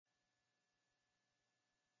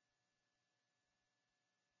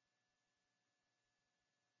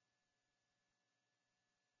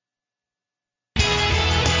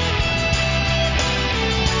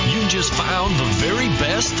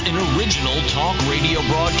original talk radio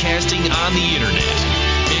broadcasting on the internet.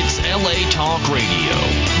 It's LA Talk Radio.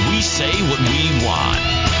 We say what we want.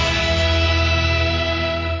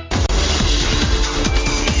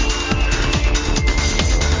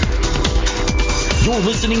 You're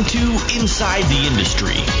listening to Inside the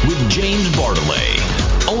Industry with James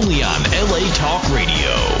Bartolet, only on LA Talk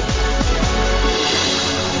Radio.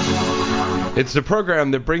 It's the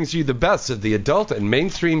program that brings you the best of the adult and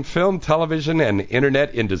mainstream film, television, and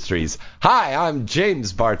internet industries. Hi, I'm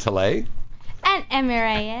James Bartolet. And Emmy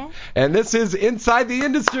Reyes. And this is Inside the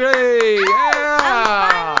Industry.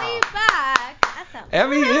 I'm finally back.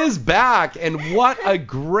 Emmy is back, and what a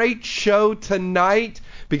great show tonight.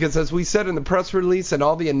 Because as we said in the press release and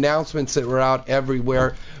all the announcements that were out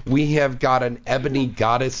everywhere, we have got an Ebony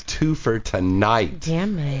Goddess 2 for tonight.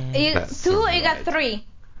 Damn it. You got 3.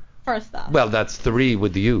 First off. Well, that's 3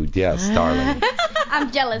 with you, yes, darling. I'm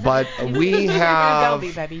jealous. But we have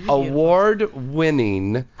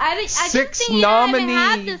award-winning 6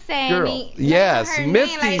 nominee girl. Yes,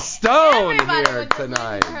 Misty Stone here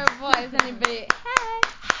tonight. Her voice, anybody.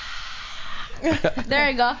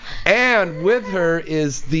 There you go. And with her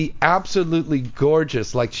is the absolutely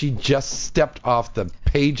gorgeous, like she just stepped off the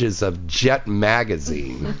pages of Jet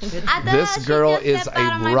magazine. This girl is a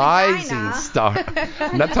rising star.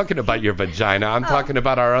 I'm not talking about your vagina. I'm talking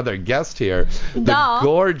about our other guest here. The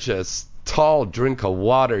gorgeous, tall drink of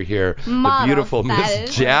water here. The beautiful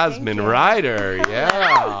Miss Jasmine Ryder.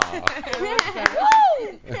 Yeah.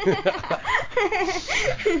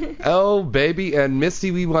 Oh, baby. And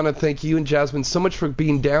Misty, we want to thank you and Jasmine so much for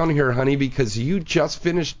being down here, honey, because you just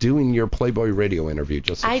finished doing your Playboy Radio interview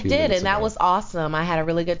just a few minutes ago. And that was awesome. I had a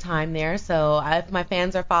really good time there. So if my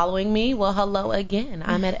fans are following me, well, hello again.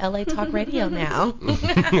 I'm at LA Talk Radio now.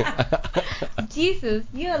 Jesus,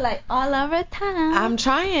 you're like all over town. I'm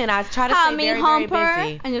trying. I try to stay very, very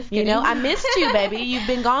busy. I'm just kidding. You know, I missed you, baby. You've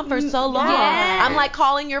been gone for so long. Yeah. I'm like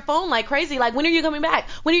calling your phone like crazy. Like, when are you coming back?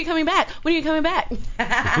 When are you coming back? When are you coming back?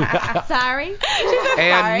 Sorry.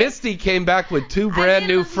 And sorry. Misty came back with 2 brand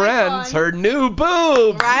new friends, her new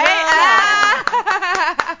boobs. Right?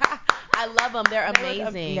 I love them. They're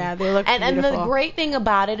amazing. They look beautiful. And the great thing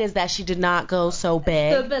about it is that she did not go so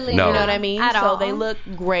big. No. You know what I mean? At all. They look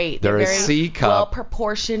great. They're very a C cup. well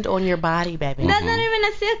proportioned on your body, baby. That's not even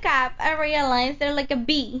a C cup. I realized they're like a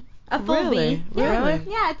B. A full Really? B. Yeah. Really?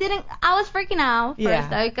 Yeah, I was freaking out first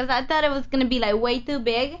though, because I thought it was going to be like way too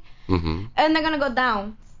big. Mm-hmm. And they're going to go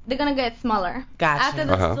down. They're going to get smaller. Gotcha. After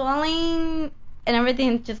the swelling and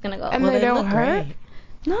everything, it's just going to go. And they don't hurt? Great.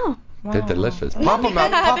 No. They're delicious. Pop them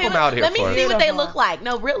out here Let me for see us. what they look like.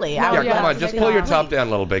 No, really. Yeah, come on. Just pull your top down a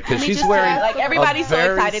little bit, because she's wearing like everybody's a so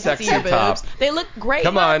very excited to sexy see your top. boobs. They look great.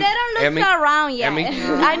 Come on. They don't look Emmy, so round yet. Emmy.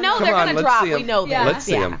 I know Come they're on, going to let's drop. see 'em. We know that. Let's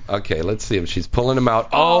see them. Okay, let's see them. She's pulling them out.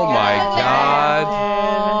 Oh, my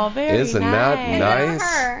God. Oh, very Isn't that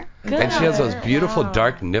nice? Good. And she has those beautiful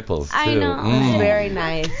dark nipples, too. I know. It's very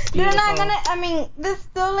nice. They're not going to, they're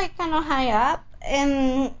still like kind of high up,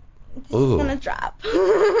 and it's going to drop.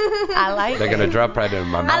 I like They're it. going to drop right in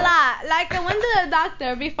my A mouth. lot. Like, I went to the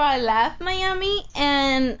doctor before I left Miami,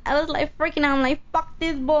 and I was like freaking out. I'm like, fuck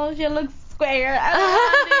this bullshit. Looks square.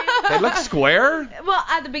 I They look square? well,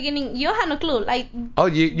 at the beginning, you had no clue. Like, Oh,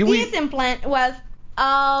 you this implant was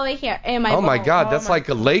over here in my Oh, my bone. God. That's like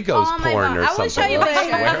a Legos Oh, my porn God. or I something. will show you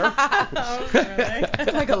Square?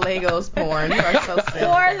 It's like a Legos porn. You are so silly.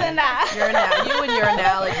 More than that. You and your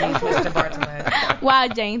analogies, Mr. Bartolet. Wow,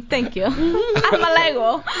 Jane. Thank you. I'm a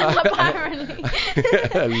Lego, apparently.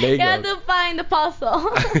 Legos. You have to find the puzzle.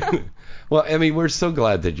 Well, Emmy, we're so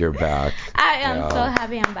glad that you're back. I am so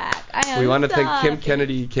happy I'm back. We want to so thank Kim happy.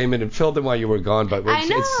 Kennedy came in and filled in while you were gone, but I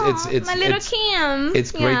know. it's my little Kim.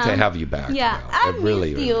 It's great to have you back. Yeah, now. I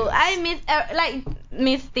really, miss you. really is. I miss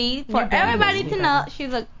Misty. For everybody to know,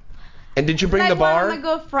 she's a And did you bring like the bar? one of my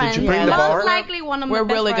good friends. Did you bring the Most bar? likely one of my We're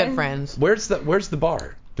best really friends. good friends. Where's the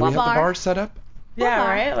bar? Do we What have the bar? bar set up? Yeah,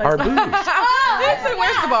 right? Our booths.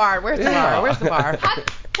 Where's the bar? Where's the bar? Where's the bar?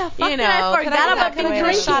 The fuck You did know, I forgot about can I being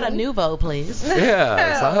get a shot of drinking? Nuvo, please?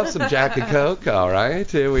 Yes, I'll have some Jack and Coke, all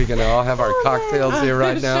right? We can all have our cocktails here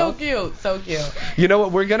right now. So cute, so cute. You know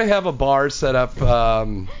what? We're going to have a bar set up.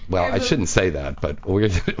 Well, I shouldn't say that, but we're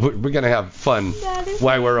going to have fun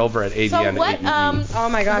while we're over at ADN. So what, Oh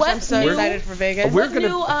my gosh, I'm so new- excited for Vegas. We're What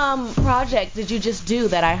gonna- new project did you just do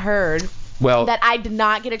that I heard? Well, That I did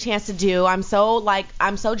not get a chance to do. I'm so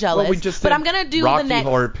jealous. we just but did I'm gonna do Rocky the next.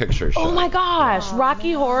 Horror Picture Show. Oh my gosh,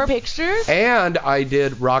 Rocky Horror Pictures. And I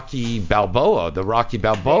did Rocky Balboa, the Rocky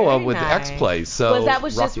Balboa Very with nice. X-Play. So was just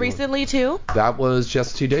Rocky Horror- recently too. That was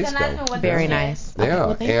just 2 days ago. Very nice. Yeah, Okay,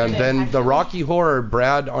 well, thank and you. then the Rocky Horror,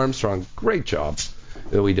 Brad Armstrong, great job.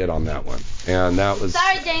 that we did on that one, and that was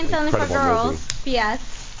Sorry, James, only for incredible girls. movie.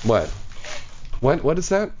 P.S. What? What is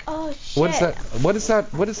that? Oh shit. What is that? What is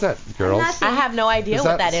that? What is that, girls? not I have no idea Is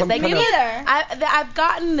what that that is. some They kind give of- me I've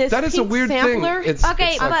gotten this That is a pink weird sampler. thing. It's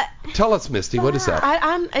Okay, like, tell us, Misty, what is that?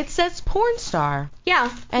 It says porn star. Yeah,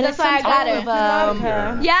 And that's it's why I some got type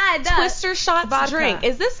it. of Yeah, it does. Twister shots Vodka. drink.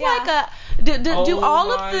 Is this Yeah. like a do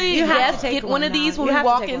all of the You have to guests take get one one of now. these when You we have to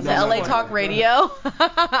walk take into one. LA No, Talk no. Radio?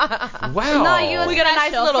 Wow. No, you We got a nice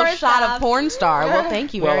Special, little first shot off. of porn star. Well,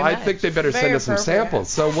 thank you Well, very I much. think they better send Very us some appropriate. samples.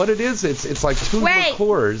 So what it is, it's like 2 Wait,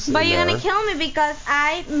 liqueurs but in you're there. gonna kill me because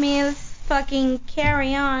I miss fucking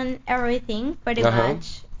carry on everything pretty Uh-huh.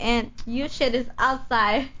 much, and your shit is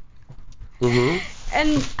outside, Mm-hmm.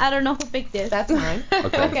 and I don't know who picked this. That's fine.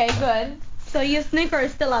 Okay. Okay, good. So your sneaker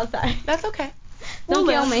is still outside. That's okay. Don't We'll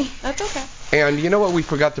kill live. me. That's okay. And you know what we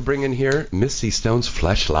forgot to bring in here? Misty Stone's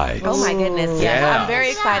Fleshlight. Oh my goodness. Yes, Yeah. I'm very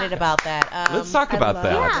excited about that. Let's talk about love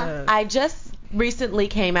that. Yeah. I just recently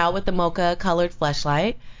came out with the mocha colored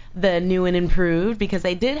fleshlight, the new and improved, because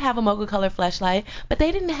they did have a mocha colored fleshlight, but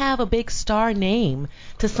they didn't have a big star name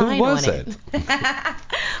to sign was on it. It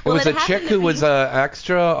Well, was a happened chick to who be- was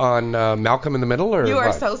extra on Malcolm in the Middle, or You are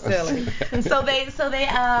what? so silly.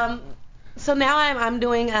 So now I'm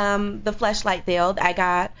doing the fleshlight deal. I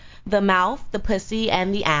got the mouth, the pussy,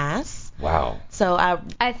 and the ass. Wow. So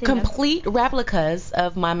I think complete replicas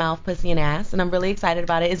of my mouth, pussy, and ass, and I'm really excited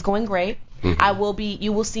about it. It's going great. Mhm.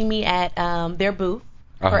 You will see me at their booth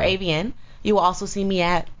for Uh-huh. AVN. You will also see me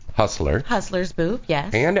at Hustler. Hustler's booth.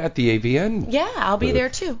 Yes. And at the AVN. Yeah, I'll be booth. there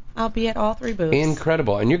too. I'll be at all 3 booths.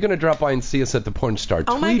 Incredible. And you're going to drop by and see us at the Porn Star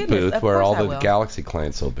Oh my Tweet goodness, booth of where course all I the will. Galaxy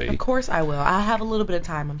clients will be. Of course I will. I'll have a little bit of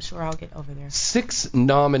time. I'm sure I'll get over there. 6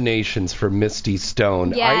 nominations for Misty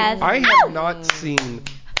Stone. Yes. I have not seen.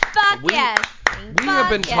 Fuck We- yes. We have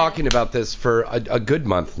been Fuck yes. talking about this for a good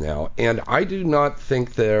month now, and I do not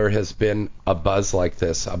think there has been a buzz like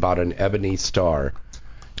this about an ebony star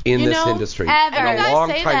in You this know, industry ever. in You a guys long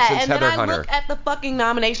say time that, since and Heather then I Hunter. look at the fucking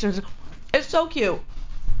nominations. It's so cute.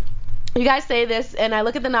 You guys say this, and I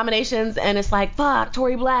look at the nominations, and it's like, fuck,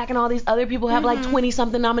 Tory Black and all these other people have like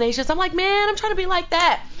 20-something nominations. I'm like, man, I'm trying to be like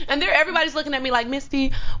that. And everybody's looking at me like,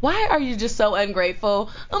 Misty, why are you just so ungrateful?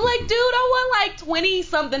 I'm like, dude, I won like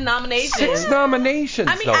 20-something nominations. 6 nominations,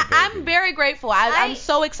 I mean, though, I'm baby. very grateful. I'm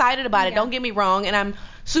so excited about it. Yeah. Don't get me wrong, and I'm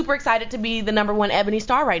super excited to be the #1 Ebony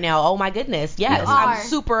Star right now. Oh my goodness, yes, You I'm are.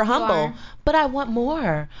 super You humble. are. But I want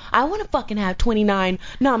more. I want to fucking have 29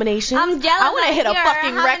 nominations. I'm jealous. I want to hit a here.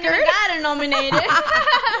 fucking I haven't even record. got it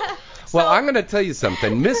nominated. Well, I'm going to tell you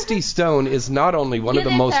something. Misty Stone is not only one of You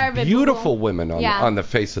the most deserve it, beautiful boo-boo. women on, Yeah. on the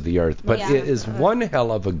face of the earth, but Yeah. it is one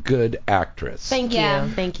hell of a good actress. Thank Yeah.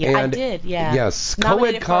 you, thank you. I And did, yeah. Yes,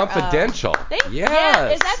 Nominated Co-Ed for, Confidential. Yeah,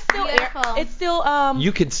 Yes. is that still Beautiful. It's still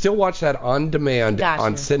You can still watch that on demand Gotcha.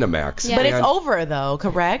 on Cinemax. Yeah. but it's And- over though,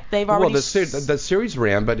 correct? They've already Well, the series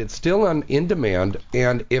ran, but it's still on in demand.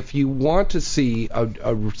 And if you want to see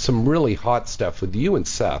some really hot stuff with you and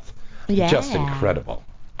Seth, Yeah. just incredible.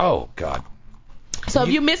 Oh God. So if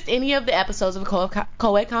you missed any of the episodes of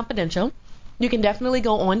Co-Ed Confidential, you can definitely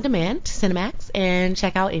go on demand to Cinemax and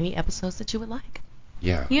check out any episodes that you would like.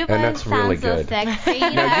 Yeah, You and both that's sound really so good. sexy.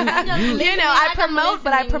 Now, you- You know, I promote,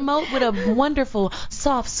 but I promote with a wonderful,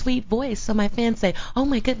 soft, sweet voice, so my fans say, "Oh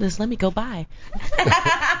my goodness, let me go by."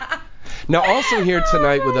 Now, also here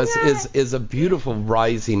tonight with us is a beautiful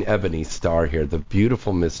rising ebony star here, the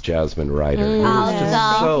beautiful Miss Jasmine Ryder. who is just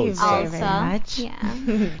Also, so Thank you sexy. very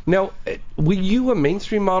much. Yeah. Now, were you a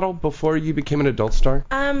mainstream model before you became an adult star?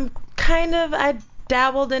 Kind of. I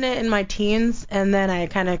dabbled in it in my teens, and then I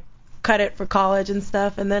kind of cut it for college and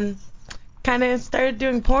stuff, and then kind of started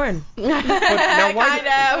doing porn. But now,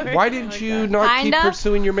 Kind of. why did you not keep Kind of.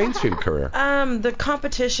 pursuing your mainstream career? The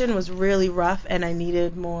competition was really rough, and I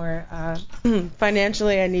needed more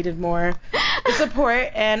financially. I needed more support,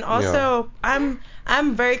 and also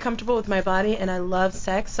I'm very comfortable with my body, and I love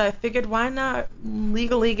sex, so I figured why not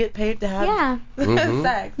legally get paid to have Yeah. Mhm.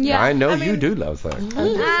 sex. Yeah. I know I you mean- do love sex.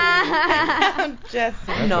 I'm just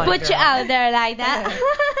Put you out there like that.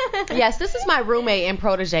 Yes, this is my roommate and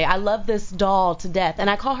protege. I love this doll to death, and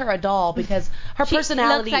I call her a doll because her She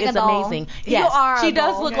personality looks like is a doll. amazing. You Yes, are a she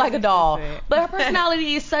does doll. look like a doll, That's it. but her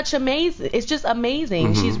personality is such amazing. It's just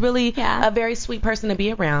amazing. Mhm. She's really Yeah. a very sweet person to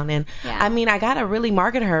be around, and Yeah. I mean, I gotta really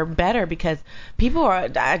market her better because people are.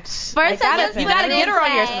 First, I just you gotta wanted get to her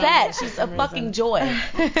on your say- set. She's a fucking joy.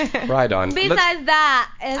 Right on. Besides that,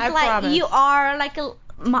 it's I like promise. you are like a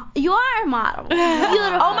you are a model.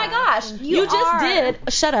 Beautiful. Oh my gosh, you just did.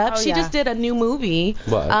 Shut up. She just did a new movie.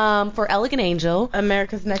 What? For Elegant Angel.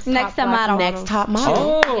 America's Next Top Model. Next Top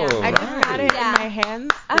Model. Oh, I just got it in my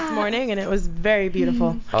hands this morning, and it was very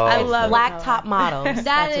beautiful. I love Black Top Models.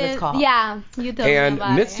 That's what it's called. Yeah, you told me And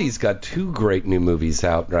about Mitzi's got 2 great new movies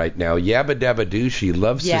out right now. Yabba Dabba Doo, She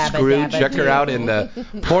Loves to Yabba Screw. Dabba Check her Doo. out in the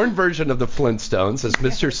porn version of the Flintstones as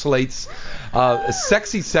Mr. Slate's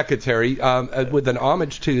sexy secretary with an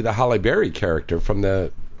homage to the Halle Berry character from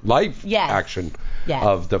the live action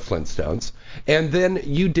of the Flintstones. And then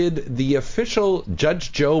you did the official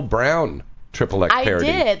Judge Joe Brown Triple X parody.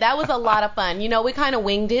 I did. That was a lot of fun. You know, we kind of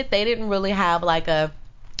winged it. They didn't really have like a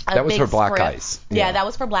that was big for Black script. Eyes. Yeah, that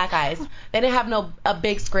was for Black Eyes. They didn't have a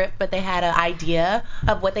big script, but they had an idea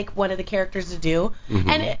of what they wanted the characters to do. Mm-hmm.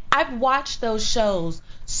 And I've watched those shows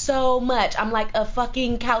so much. I'm like a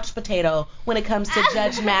fucking couch potato when it comes to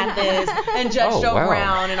Judge Mathis and Judge Joe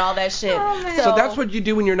Brown and all that shit. So that's what you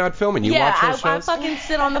do when you're not filming. You watch those I shows? fucking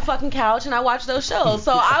sit on the fucking couch and I watch those shows.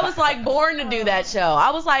 So I was like born to do that show. I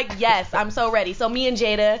was like, yes, I'm so ready. So me and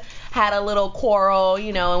Jada had a little quarrel,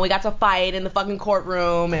 you know, and we got to fight in the fucking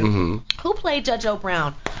courtroom. And who played Judge O.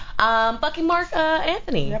 Brown? Fucking Mark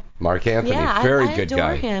Anthony. Yep. Mark Anthony, Yeah, very I good adore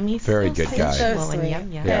guy. him. He's very so good sweet. guy. So Well, sweet. Yeah.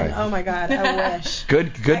 And oh my God, I wish.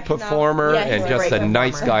 Good performer Yeah, he's and a just great a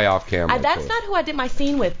nice performer. guy off camera. That's too. not who I did my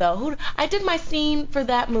scene with, though. I did my scene for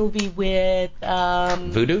that movie with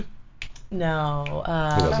Voodoo? No.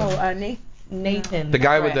 Who was it? Nathan. The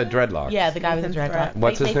guy with the dreadlocks. Yeah, the guy with the Nathan dreadlocks. Threat.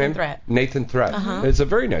 What's his Nathan name? Threat. Nathan Threat. Uh-huh. He's a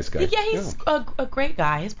very nice guy. Yeah, he's a great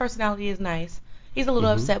guy. His personality is nice. He's a little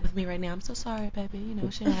upset with me right now. I'm so sorry, baby. You know,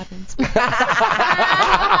 shit happens.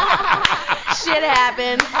 Shit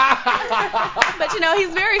happens. But, you know, he's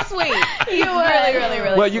very sweet. He's really, really,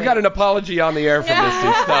 really Well, sweet. you got an apology on the air from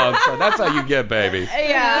Misty Stone, so that's how you get, baby.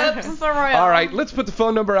 Yeah, for real. All right, let's put the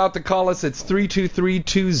phone number out to call us. It's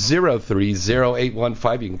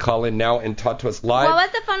 323-203-0815. You can call in now and talk to us live. What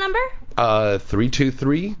was the phone number?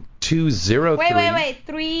 323-203. Wait.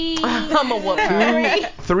 3. I'm a whoop.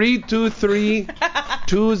 323-203.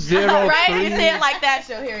 Right? You say it like that,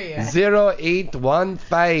 she'll hear you.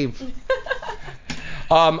 0815.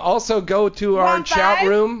 Also, go to our chat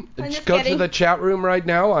room. I'm just Go kidding. to the chat room right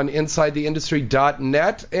now on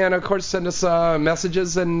InsideTheIndustry.net, and of course, send us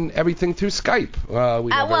messages and everything through Skype.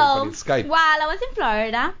 We have everybody's Skype. While I was in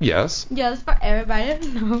Florida, Yes, just for everybody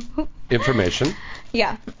to know. information.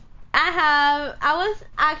 Yeah. I was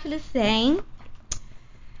actually staying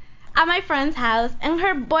at my friend's house, and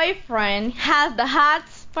her boyfriend has the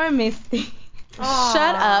hots for Misty.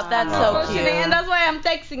 Shut up. That's so cute. And that's why I'm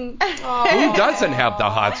texting. Who doesn't have the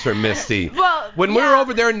hots for Misty? Well, When we're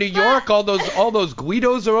over there in New York, all those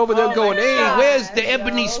Guidos are over there going, "Hey, where's the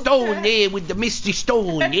ebony stone there with the misty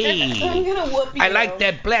stone? Hey, I like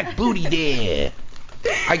that black booty there.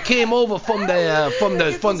 I came over from the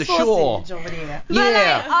shore.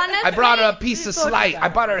 Yeah, honestly, I brought her a piece of slice. I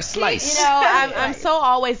bought her a slice. You know, I'm so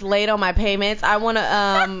always late on my payments. I want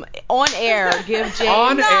to, on air, give James.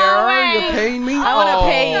 On air, way. you're paying me. I want to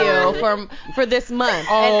pay you for this month.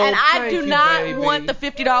 Oh, and I thank do you, not baby. want the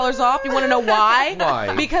 $50 off. You want to know why?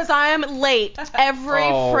 Why? Because I am late every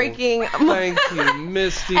freaking Thank you,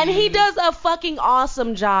 Misty. And he does a fucking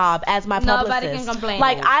awesome job as my publicist. Nobody can complain.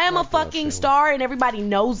 Like, I am a God bless fucking him. star and everybody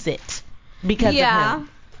knows it because of Yeah. him.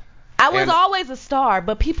 I was And- always a star,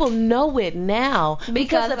 but people know it now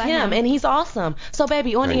because of him, and he's awesome. So,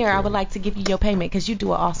 baby, on Thank air, I you. would like to give you your payment because you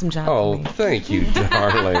do an awesome job Oh, for me. thank you,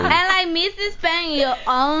 darling. And I miss this paying you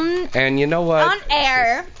on And you know what?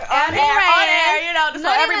 air. On air, you know, so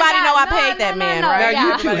everybody know I paid that man, right? Now Yeah.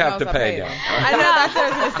 you two have to pay now. I know that's what I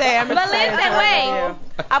was gonna say. I'm But excited listen, to wait. work with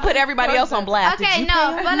I put everybody else on blast. Did Okay, you no,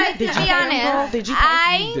 pay him? but like, to Did you be pay him, girl? honest, Did you pay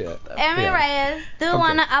I, did. Emmy Yeah. Reyes, do Okay.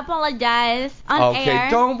 want to apologize on Okay, air.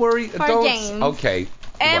 don't worry. for Don't. James. Okay.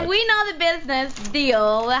 And What? we know the business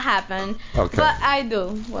deal will happen. Okay. But I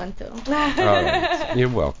do want to. All right. You're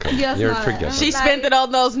welcome. Yes, You're Mother. forgiven. She spent it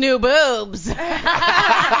on those new boobs.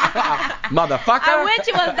 Motherfucker. I wish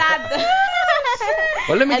it was that.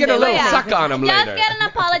 Well, let me get a little suck on him Just later. get an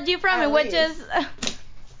apology from me, which is.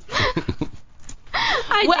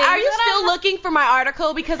 Well, are you still looking for my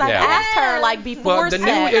article? Because I've Yeah. asked her like before. Well, the new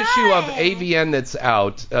set. issue of AVN that's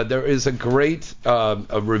out, there is a great a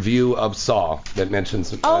review of Saw that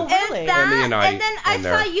mentions. Oh, Is really? that? Emmy and I And then I in saw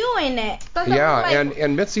there. you in it. 'Cause I Yeah, was like,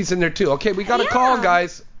 and Mitzi's in there too. Okay, we got a call, Yeah.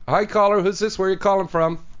 guys. Hi, caller. Who's this? Where are you calling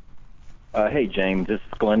from? Hey, James. This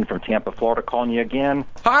is Glenn from Tampa, Florida, calling you again.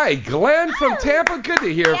 Hi, Glenn from Tampa. Good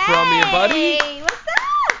to hear from you, buddy. Hey, what's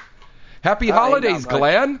up? Happy Hi, holidays, not much.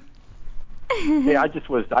 Glenn. Yeah,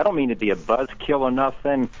 I don't mean to be a buzzkill or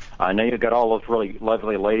nothing. I know you got all those really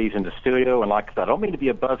lovely ladies in the studio, and like I said, I don't mean to be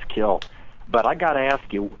a buzzkill, but I got to ask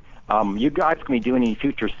you, you guys can be doing any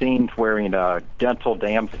future scenes wearing dental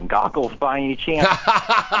dams and goggles by any chance? Ooh,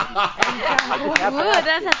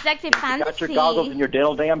 that's a sexy fantasy. Got your goggles and your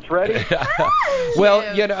dental dams ready?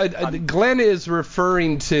 Well, Glenn is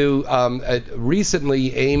referring to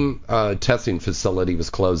recently AIM testing facility was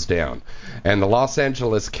closed down, and the Los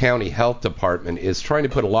Angeles County Health Department is trying to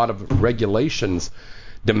put a lot of regulations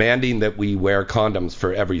demanding that we wear condoms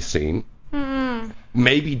for every scene,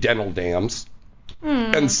 maybe dental dams.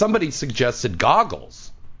 And somebody suggested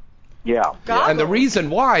goggles. Yeah. And the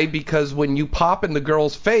reason why, because when you pop in the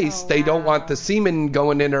girl's face, they don't want the semen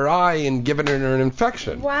going in her eye and giving her an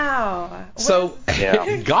infection. Wow. So,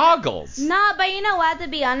 goggles. No, but you know what? To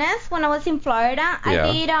be honest, when I was in Florida,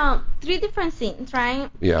 I did 3 different scenes, right?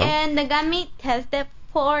 Yeah. And they got me tested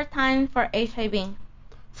 4 times for HIV.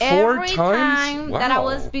 4 Every times? time that I Wow.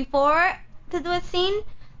 was before to do a scene,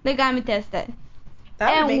 they got me tested. That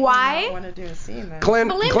would And make why? me not want to do a scene, man. Glenn,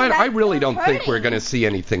 Believe me, I that's really so don't think we're hurting. going to see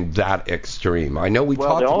anything that extreme. I know we Well,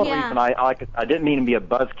 talked the only Yeah. reason I didn't mean to be a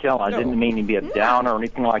buzzkill, I didn't mean to be a downer or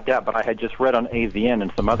anything like that, but I had just read on AVN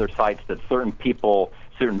and some other sites that certain people,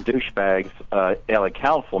 certain douchebags, LA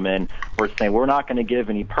councilmen, were saying we're not going to give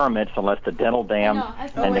any permits unless the dental dams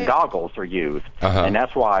and the goggles are used, and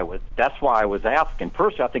that's why I was asking.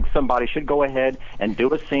 Personally, I think somebody should go ahead and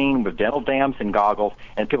do a scene with dental dams and goggles,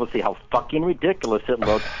 and people see how fucking ridiculous it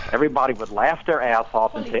looks. Everybody would laugh their ass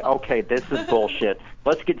off and say, "Okay, this is bullshit.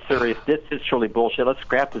 Let's get serious. This is truly bullshit. Let's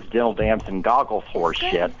scrap this dental dams and goggles horse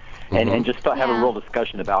shit." And just have a real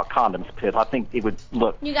discussion about condoms, because I think it would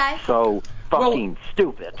look so fucking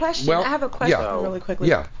stupid. Question. I have a question really quickly.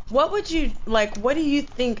 Yeah. What would you like? What do you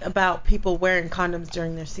think about people wearing condoms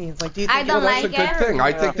during their scenes? Like, do you think I don't That's like a good thing.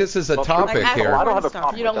 I think this is a topic like, here. I don't have a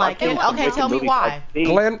problem. You don't like it? Okay, tell me why.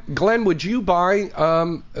 Glenn, would you buy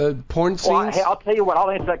porn scenes? Well, hey, I'll tell you what. I'll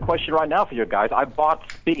answer that question right now for you guys. I bought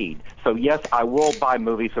Speed, so yes, I will buy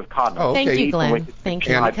movies with condoms. Oh, okay. Thank you, Glenn. Thank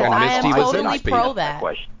you. And Because I am Misty was in totally Speed. pro that.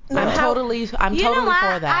 I'm totally You know for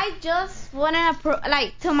what? that. I just wanna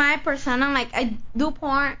to my persona, like I do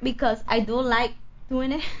porn because I do like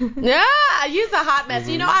doing it. Yeah, you're a hot mess.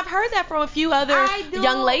 You know, I've heard that from a few other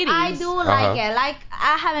young ladies. I do like it. Like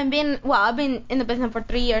I haven't been. Well, I've been in the business for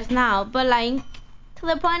 3 years now, but like to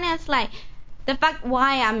the point is like the fact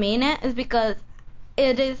why I'm in it is because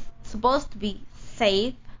it is supposed to be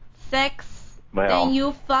safe sex. Then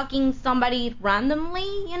you fucking somebody randomly,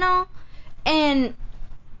 you know, and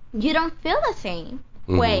you don't feel the same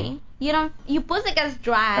way. Your pussy gets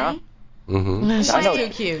dry. She's I know. too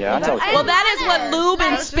cute. Yeah, I know. Well, that is what lube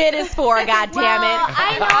and spit is for, goddammit.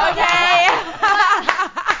 I know.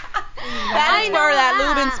 Okay. That is for that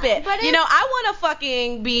lube and spit. But You know, I want to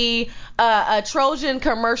fucking be a Trojan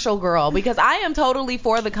commercial girl because I am totally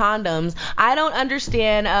for the condoms. I don't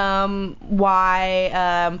understand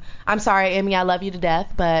why. I'm sorry, Emmy, I love you to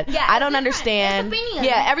death, but Yeah, I don't it's understand. different. It's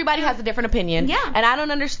opinion. Yeah, everybody has a different opinion. Yeah. And I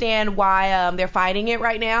don't understand why they're fighting it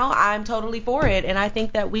right now. I'm totally for it, and I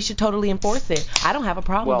think that we should totally enforce it. I don't have a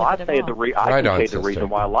problem Well, with I it at say all. the reason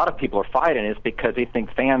why a lot of people are fighting is because they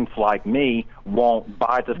think fans like me won't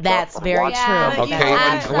buy the That's stuff. very Yeah. true. Okay,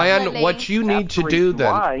 Yeah. and Glenn, Absolutely. what you need to do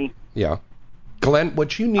then, Glenn,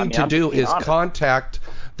 what you need to I'm do being is honest. contact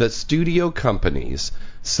the studio companies,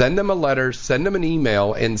 send them a letter, send them an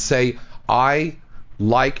email, and say, I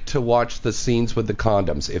like to watch the scenes with the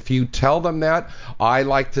condoms. If you tell them that, I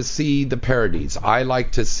like to see the parodies. I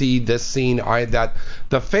like to see this scene. That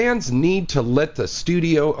the fans need to let the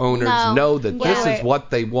studio owners know that this is what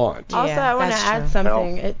they want. Also, Yeah, I want to that's add true.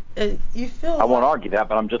 something. You feel. I won't argue that,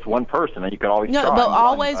 but I'm just one person, and you can always No, try. but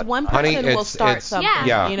always one person Honey, will start something.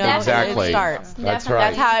 yeah, you know, exactly. It starts. That's Definitely. right.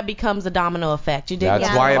 That's how it becomes a domino effect. You dig That's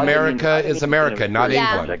that? why I didn't America mean- is America, not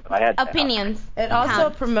Yeah. England. I had Opinions. It also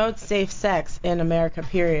count. promotes safe sex in America,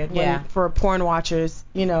 period. Yeah. For porn watchers,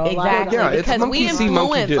 you know. a lot of Exactly, Yeah, it's because we monkey see, monkey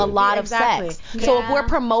influence do. a lot of Exactly. sex. So if Yeah. we're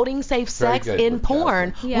promoting safe Very sex good, in Jasmine.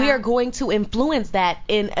 porn, Yeah. we are going to influence that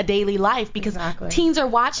in a daily life because Exactly. teens are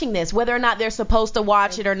watching this, whether or not they're supposed to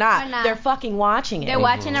watch it or not. Or not. They're fucking watching it. They're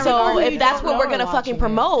watching it So regardless. if that's don't what know we're gonna they're fucking watching it.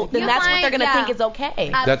 promote, then You that's what find- they're gonna yeah. think is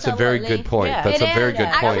okay. That's a very Absolutely. good point. Yeah. That's a It very is. good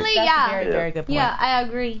point. Actually, That's yeah. a very, very good point. Yeah, I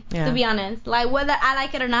agree. Yeah. To be honest, like whether I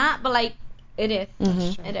like it or not, but like it is.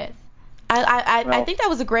 Mhm. It is. I think that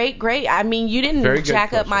was a great. I mean, you didn't Very good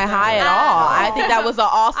jack up my question. high at all. I think that was an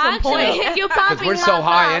awesome Actually, point. you Because pumping we're so my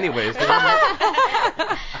high up. anyways.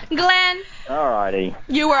 Glenn. Alrighty.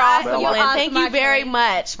 You were awesome, Well, Glenn. awesome, Thank you very actually.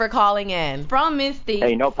 much for calling in. From Misty.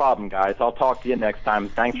 Hey, no problem, guys. I'll talk to you next time.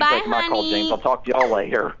 Thanks for Bye, taking my call, honey. James. I'll talk to y'all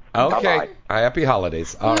later. Okay. Bye-bye. Happy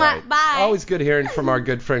holidays. All Mwah, right. bye. Always good hearing from our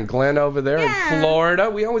good friend Glenn over there Yeah. in Florida.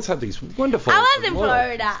 We always have these wonderful. I was in little-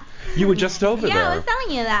 Florida. You were just over Yeah, there. I was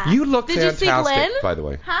telling you that. You look Did you see fantastic, Glenn? by the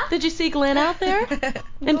way. Huh? Did you see Glenn out there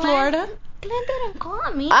in Florida? Glenn didn't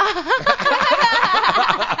call me.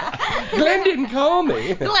 Glenn didn't call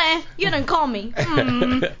me. Glenn, you didn't call me.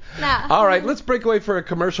 Nah. All right, let's break away for a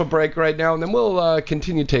commercial break right now, and then we'll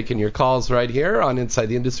continue taking your calls right here on Inside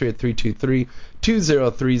the Industry at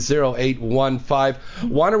 323-203-0815.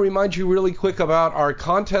 Want to remind you really quick about our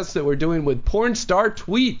contest that we're doing with Porn Star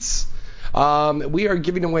Tweets. We are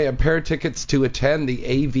giving away a pair of tickets to attend the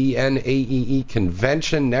AVN AEE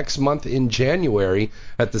convention next month in January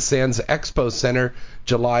at the Sands Expo Center,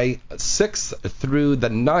 July 6th through the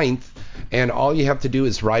 9th. And all you have to do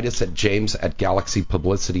is write us at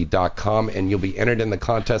james@galaxypublicity.com, and you'll be entered in the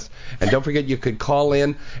contest. And don't forget, you could call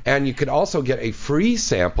in, and you could also get a free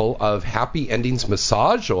sample of Happy Endings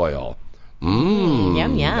massage oil. Yum,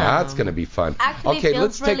 yum. That's going to be fun. Actually, okay, it feels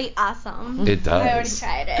let's really take. awesome. It does. I already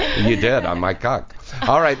tried it. You did on my cock.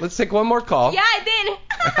 All right, let's take one more call. Yeah, I did.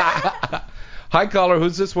 Hi, caller.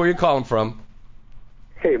 Who's this? Where are you calling from?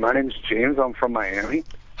 Hey, my name's James. I'm from Miami.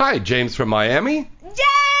 Hi, James from Miami.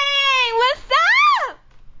 Jane, what's up?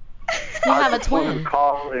 You have a I just wanted twin. to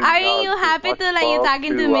call and, Are you happy much to like you love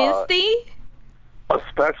talking to Misty?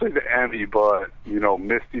 especially to Emmy, but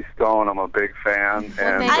Misty Stone, I'm a big fan. And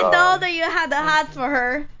thank I know that you had the hots for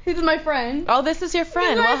her. He's my friend. Oh, this is your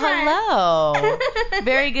friend. He's my Well, friend. hello.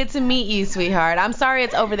 Very good to meet you, sweetheart. I'm sorry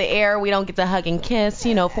it's over the air. We don't get to hug and kiss,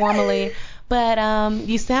 formally. But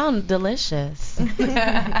you sound delicious.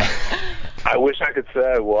 I wish I could say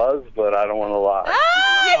I was, but I don't want to lie.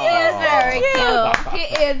 He is very cute.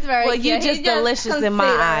 He is very Well, cute. you He's just delicious in my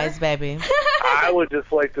considerate. eyes, baby. I would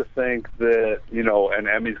just like to think that, and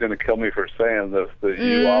Emmy's going to kill me for saying this, that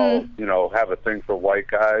you all, have a thing for white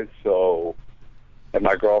guys, so, and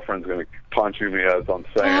my girlfriend's going to punch me as I'm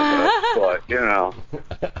saying this, but,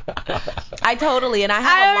 I totally, and I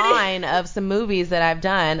have a already- line of some movies that I've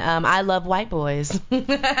done. I love white boys.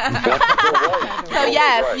 So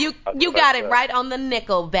yes, you got it right on the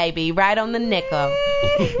nickel, baby, right on the nickel.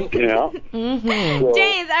 James,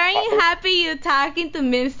 aren't you happy you're talking to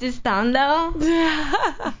Misty Stone though?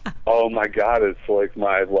 Oh my God, it's like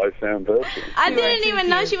my life's ambition. I You are didn't too even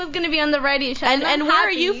know cute. she was gonna be on the radio show. And I'm where are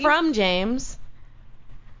happy. you from, James?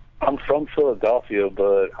 I'm from Philadelphia,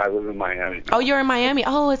 but I live in Miami. Oh, you're in Miami.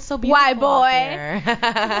 Oh, it's so beautiful White boy. out there.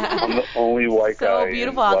 I'm the only white guy. So in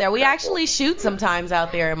beautiful out there. We West actually shoot sometimes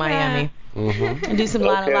out there in Miami Mm-hmm. and do a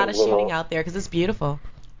lot of well, shooting out there because it's beautiful.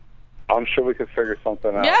 I'm sure we could figure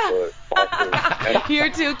something out. Yeah. But and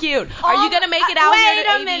You're too cute. Are you gonna make it out Wait here to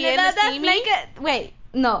a minute. AVN to Does that see me? make it? Wait,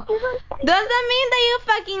 no. Does that mean that you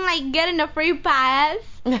fucking like getting a free pass?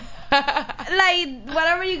 Like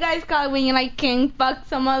whatever you guys call it when you like can fuck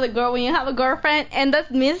some other girl when you have a girlfriend, and that's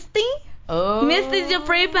Misty. Oh. Misty's your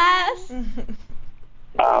free pass.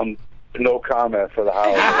 no comment for the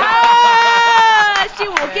holidays. Ah, she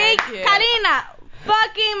will kick Thank you. Karina.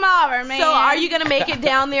 Fuck him over, man. So are you gonna make it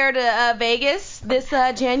down there to Vegas this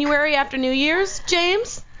January after New Year's,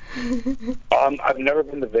 James? I've never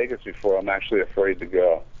been to Vegas before. I'm actually afraid to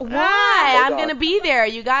go. Why? Hold I'm on. gonna be there.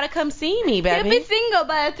 You gotta come see me, You'll baby. be single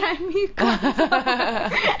by the time you come.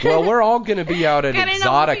 Well, we're all going to be out at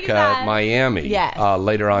Karina, what do you Exotica got? at Miami Yes.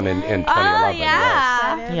 Later on in 2011. Oh yes.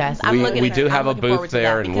 yeah. Yes, I'm looking. We do have a I'm looking forward booth to that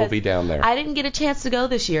there, and we'll because be down there. I didn't get a chance to go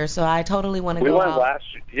this year, so I totally want to We go went out. last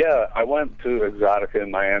year. Yeah, I went to Exotica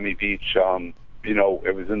in Miami Beach.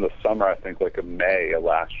 It was in the summer, I think, like in May of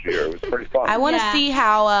last year. It was pretty fun. I want to Yeah. see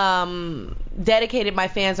how dedicated my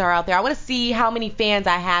fans are out there. I want to see how many fans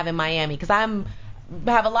I have in Miami because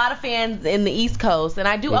have a lot of fans in the East Coast, and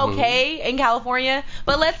I do okay in California.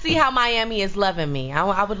 But let's see how Miami is loving me.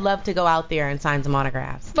 I would love to go out there and sign some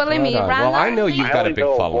autographs. Believe me, Right on. Well, I know you've I got a only big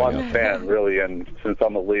know following. one fan, really, and since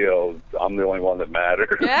I'm a Leo, I'm the only one that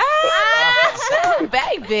matters. Ah,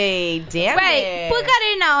 baby, damn Wait, it. put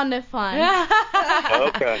Karina on the phone.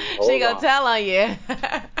 Okay, She hold gonna on. tell on you.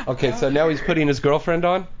 Okay, so now he's putting his girlfriend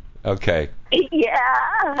on? Okay. Yeah,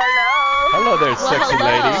 hello. Hello there, Well, sexy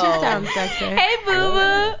hello. lady. She sounds sexy. Hey, boo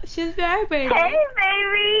boo. She's very pretty. Hey,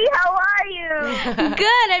 baby, how are you?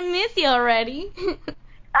 Good, I miss you already.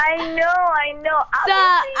 I know. So,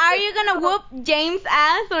 are you gonna whoop James'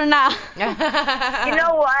 ass or not? You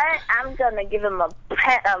know what? I'm gonna give him a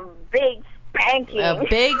big spanking. A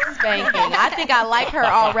big spanking. I think I like her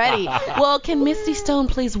already. Well, can Misty Stone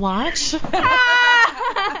please watch?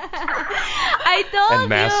 I told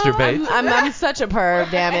And masturbate. I'm such a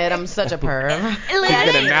perv, damn it. I'm such a perv. You're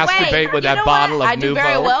gonna masturbate with that bottle of I do Nuvo.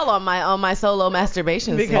 very well on my solo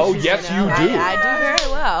masturbation. Oh, yes, you do. I do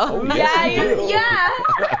very well. Oh, yes, you do.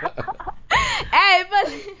 Hey, but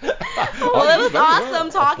Well, it was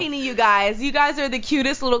awesome talking to you guys. You guys are the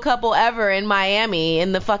cutest little couple ever in Miami,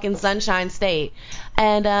 in the fucking Sunshine State.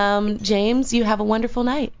 And James, you have a wonderful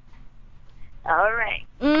night. All right.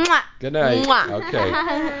 Mwah. Good night. Mwah. Okay.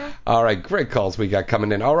 All right, great calls we got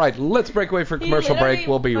coming in. All right, let's break away for commercial break.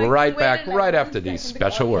 We'll be right back right after these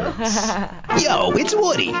special words. Yo, it's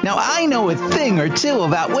Woody. Now, I know a thing or two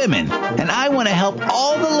about women, and I want to help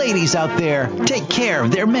all the ladies out there take care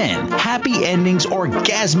of their men. Happy Endings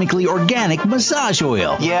Orgasmically Organic Massage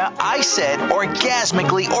Oil. Yeah, I said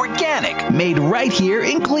orgasmically organic, made right here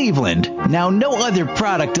in Cleveland. Now, no other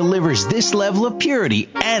product delivers this level of purity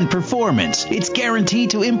and performance. It's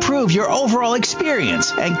guaranteed to improve your overall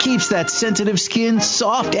experience and keeps that sensitive skin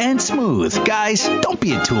soft and smooth. Guys, don't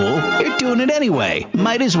be a tool. You're doing it anyway.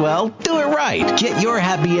 Might as well do it right. Get your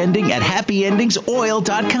happy ending at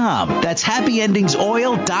happyendingsoil.com. That's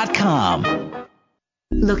happyendingsoil.com.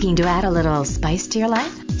 Looking to add a little spice to your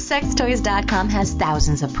life? Sextoys.com has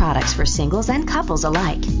thousands of products for singles and couples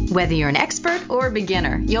alike. Whether you're an expert or a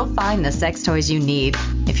beginner, you'll find the sex toys you need.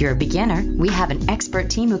 If you're a beginner, we have an expert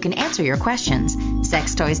team who can answer your questions.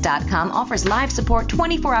 Sextoys.com offers live support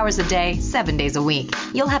 24 hours a day, 7 days a week.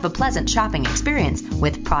 You'll have a pleasant shopping experience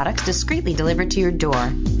with products discreetly delivered to your door.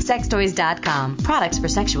 Sextoys.com, products for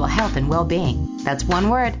sexual health and well-being. That's one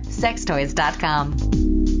word, sextoys.com.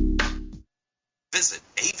 Visit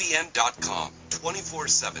avn.com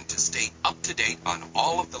 24/7 to stay up to date on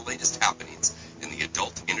all of the latest happenings in the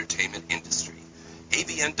adult entertainment industry.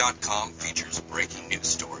 avn.com features breaking news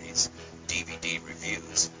stories, DVD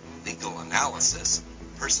reviews, legal analysis,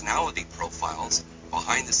 personality profiles,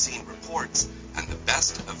 behind-the-scene reports, and the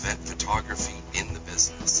best event photography in the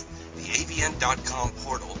business. The avn.com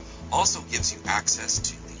portal also gives you access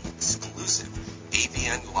to the exclusive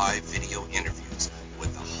AVN Live video interviews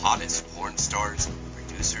with the hottest porn stars,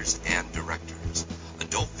 producers, and directors.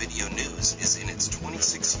 Adult Video News is in its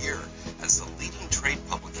 26th year as the leading trade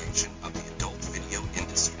publication of the adult video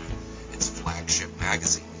industry. Its flagship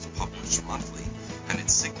magazine is published monthly, and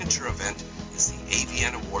its signature event is the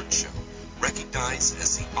AVN Award Show, recognized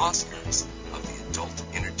as the Oscars of the adult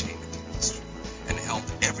entertainment industry, and held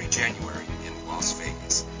every January in Las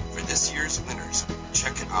Vegas. For this year's winners,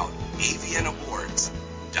 check out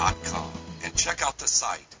avnawards.com. And check out the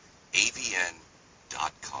site,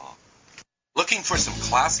 avn.com. Looking for some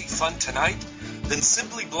classy fun tonight? Then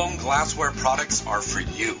Simply Blown Glassware products are for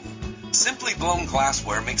you. Simply Blown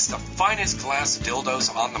Glassware makes the finest glass dildos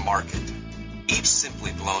on the market. Each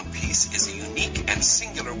Simply Blown piece is a unique and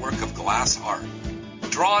singular work of glass art,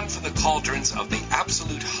 drawn from the cauldrons of the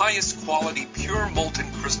absolute highest quality pure molten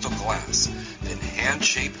crystal glass, then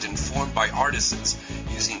hand-shaped and formed by artisans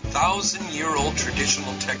using 1,000-year-old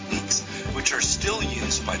traditional techniques which are still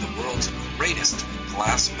used by the world's greatest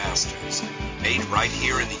glass masters. Made right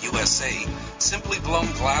here in the USA, Simply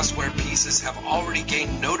Blown glassware pieces have already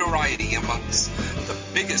gained notoriety amongst the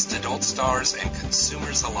biggest adult stars and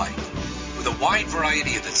consumers alike. With a wide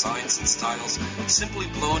variety of designs and styles, Simply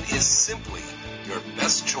Blown is simply your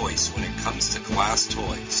best choice when it comes to glass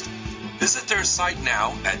toys. Visit their site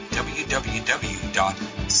now at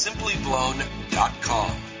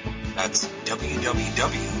www.simplyblown.com. That's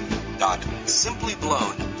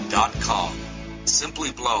www.simplyblown.com.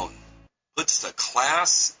 Simply Blown puts the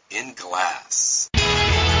class in glass.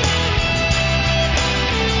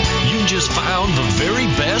 You just found the very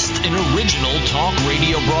best and original talk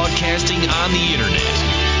radio broadcasting on the internet.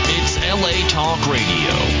 It's LA Talk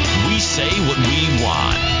Radio. We say what we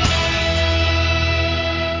want.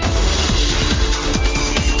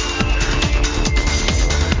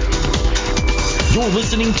 You're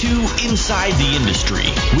listening to Inside the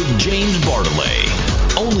Industry with James Bartolet,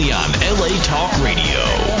 only on LA Talk Radio.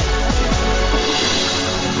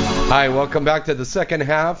 Hi, welcome back to the second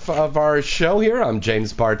half of our show here. I'm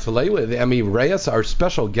James Bartolet with Emmy Reyes. Our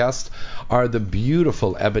special guests are the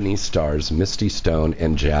beautiful Ebony stars, Misty Stone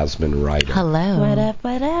and Jasmine Ryder. Hello. What up,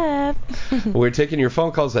 what up? We're taking your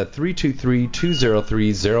phone calls at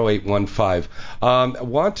 323-203-0815.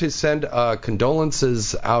 Want to send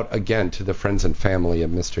condolences out again to the friends and family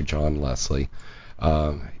of Mr. John Leslie.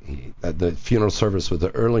 The funeral service was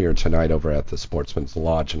earlier tonight over at the Sportsman's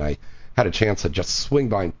Lodge, and I had a chance to just swing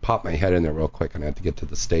by and pop my head in there real quick, and I had to get to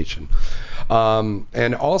the station.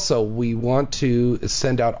 And also, we want to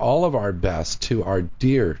send out all of our best to our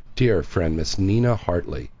dear, dear friend, Miss Nina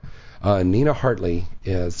Hartley. Nina Hartley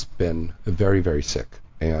has been very, very sick,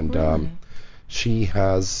 and she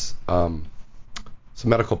has some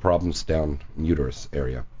medical problems down in uterus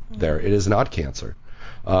area there. It is not cancer,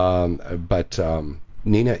 but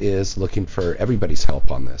Nina is looking for everybody's help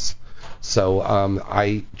on this. So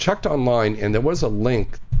I checked online, and there was a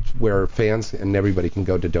link where fans and everybody can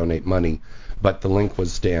go to donate money, but the link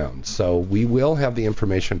was down. So we will have the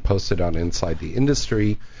information posted on Inside the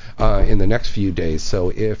Industry in the next few days. So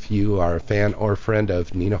if you are a fan or friend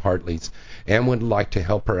of Nina Hartley's and would like to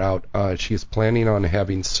help her out, she's planning on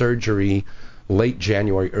having surgery late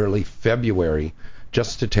January, early February,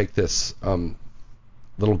 just to take this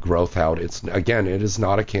little growth out. It is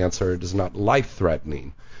not a cancer. It is not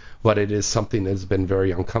life-threatening, but it is something that has been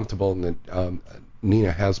very uncomfortable and that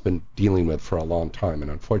Nina has been dealing with for a long time.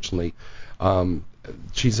 And unfortunately,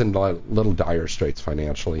 she's in little dire straits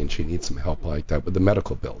financially, and she needs some help like that with the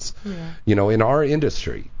medical bills. Yeah. In our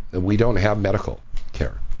industry, we don't have medical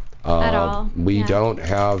care. At all. We don't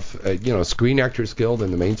have, Screen Actors Guild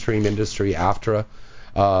in the mainstream industry, AFTRA,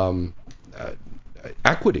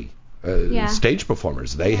 Equity. Stage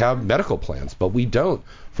performers, they have medical plans, but we don't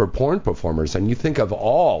for porn performers. And you think of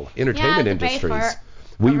all entertainment industries,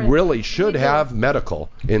 we really should have medical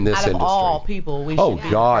in this industry. Out of all people, we should. Oh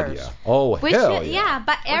God, yeah. Oh hell yeah. Yeah,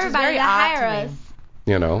 but everybody that hire us.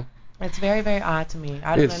 It's very, very odd to me.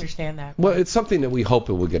 I don't understand that. Well, it's something that we hope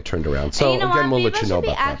it will get turned around. So again, we'll let you know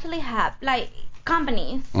about that. People should be actually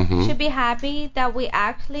companies should be happy that we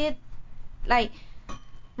actually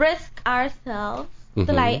risk ourselves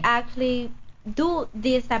to actually do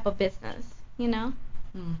this type of business,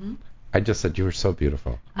 I just said you were so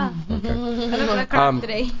beautiful. Oh. Okay. I don't want to cry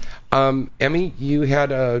today. Emmy, you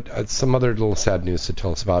had some other little sad news to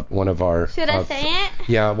tell us about one of our... Should I say it?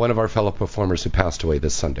 Yeah, one of our fellow performers who passed away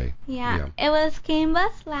this Sunday. Yeah. It was Kimba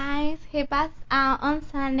Slice. He passed out on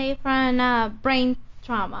Sunday from brain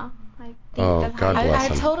trauma. God bless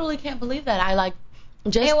him. I totally can't believe that. I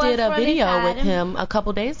just did a video with him a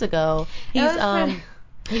couple days ago. It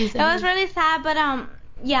was really sad, but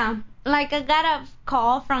I got a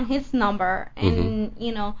call from his number, and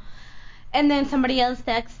and then somebody else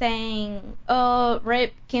text saying, "Oh,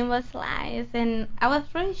 RIP Kimba Slice," and I was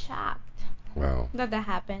really shocked. Wow. That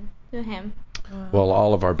happened to him. Well,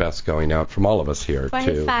 all of our best going out from all of us here for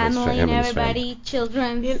to his family and everybody,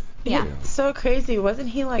 children. It's so crazy. Wasn't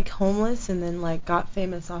he homeless and then got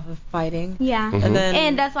famous off of fighting? Yeah.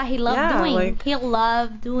 And that's what he loved doing. He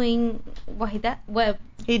loved doing what he did. Well,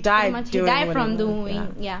 he died from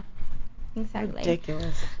doing. Yeah. Exactly.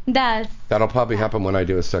 Ridiculous. That'll probably happen when I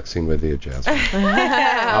do a sex scene with you, Jasmine.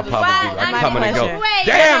 I'll probably come and go,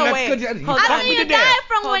 damn, that's good. You died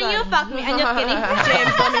from when you fucked me. I'm just kidding.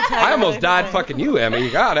 James, let me tell you. I almost died fucking you, Emmy.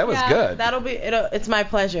 God, that was good. It's my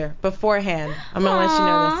pleasure. Beforehand, I'm going to let you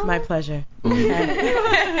know this. My pleasure. Okay,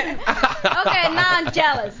 now I'm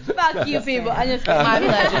jealous. Fuck you people. I'm just kidding. My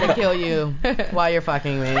pleasure to kill you while you're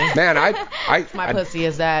fucking me. Man, my pussy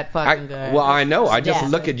is that fucking good. Well, I know. I just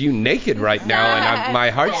look at you naked right now, and my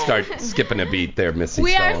heart starts skipping a beat there, Missy Stone.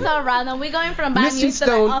 We are so random. We're going from bad news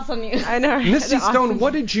to awesome news. I know. Missy Stone,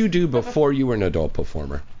 what did you do before you were an adult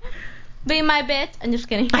performer? Be my bitch. I'm just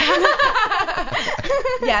kidding.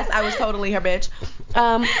 Yes, I was totally her bitch.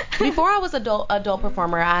 Before I was adult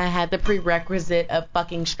performer, I had the prerequisite of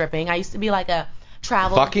fucking stripping. I used to be a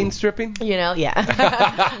travel. Fucking stripping?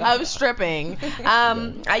 Yeah. Of stripping.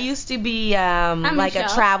 I used to be a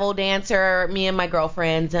travel dancer. Me and my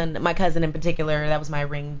girlfriends and my cousin in particular, that was my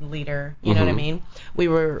ring leader. You know what I mean? We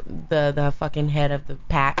were the fucking head of the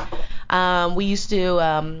pack. We used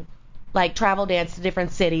to travel dance to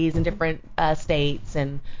different cities and different states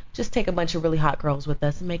and just take a bunch of really hot girls with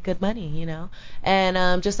us and make good money,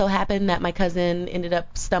 And just so happened that my cousin ended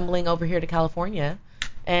up stumbling over here to California,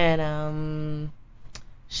 and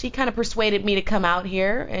she kind of persuaded me to come out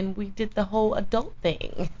here, and we did the whole adult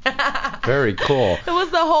thing. Very cool. It was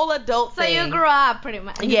the whole adult thing. So you grew up pretty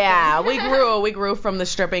much. Yeah, we grew from the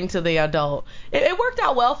stripping to the adult. It worked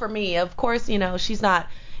out well for me. Of course, she's not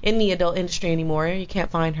in the adult industry anymore. You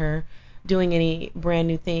can't find her doing any brand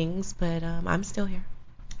new things, but I'm still here.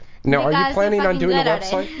 Now, are you planning on doing a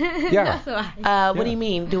website? Yeah. What do you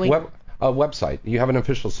mean doing? A website. You have an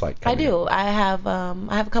official site. I do. I have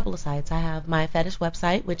a couple of sites. I have my fetish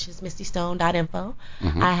website, which is missystone.info.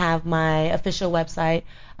 I have my official website,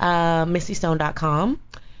 missystone.com,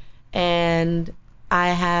 and I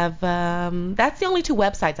have that's the only two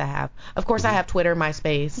websites I have. Of course, I have Twitter,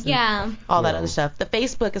 MySpace, all that other stuff. The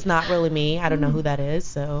Facebook is not really me. I don't know who that is.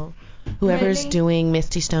 So whoever's doing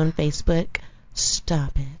Misty Stone Facebook,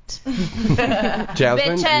 Stop it.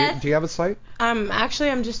 Jasmine, do you have a site?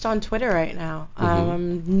 I'm just on Twitter right now.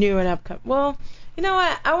 I'm new and upcoming. Well, you know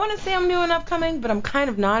what? I want to say I'm new and upcoming, but I'm kind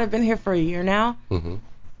of not. I've been here for a year now.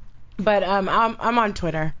 But I'm on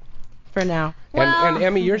Twitter for now. Well, and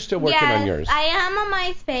Emmy, you're still working on yours. I am on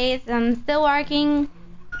MySpace. I'm still working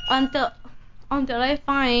until I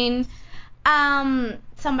find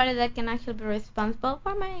somebody that can actually be responsible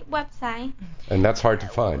for my website. And that's hard to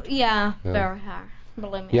find. Yeah. Very hard.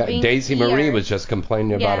 Believe me. Yeah, Daisy Marie was just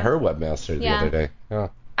complaining about her webmaster the other day.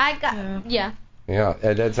 Yeah,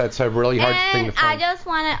 and that's a really hard thing to find. I just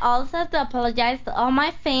wanted also to apologize to all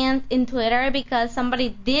my fans in Twitter because somebody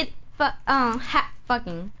did hack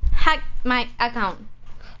my account.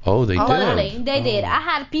 Oh, they did? Literally, they did. I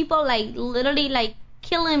had people literally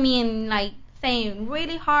killing me and saying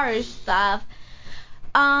really harsh stuff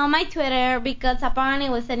on my Twitter because apparently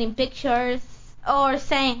I was sending pictures or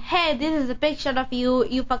saying, hey, this is a picture of you,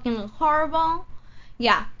 you fucking look horrible.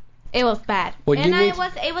 Yeah, it was bad. Well, and I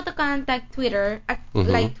was able to contact Twitter,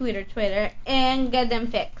 Twitter, and get them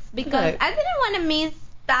fixed because I didn't want to miss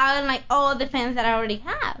out on all the fans that I already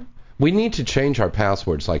have. We need to change our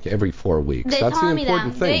passwords every 4 weeks. That's the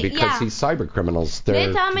important thing because these cyber criminals,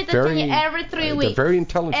 they tell me to change it every 3 weeks. They're very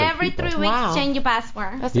intelligent Every 3 weeks, change your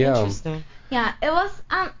password. That's interesting. Yeah, it was,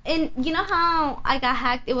 and you know how I got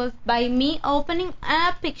hacked? It was by me opening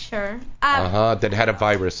a picture. That had a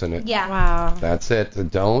virus in it. Yeah. Wow. That's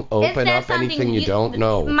it. Don't open up anything you don't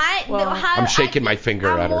know. I'm shaking my finger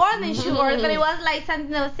at her. I'm more than sure that it was something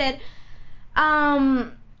that said,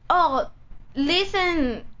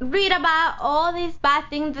 listen, read about all these bad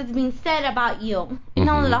things that's been said about you. You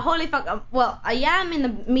know, holy fuck. Well, I am in the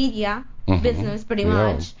media business pretty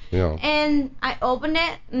much. Yeah. And I opened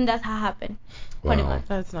it, and that's how it happened. Pretty much.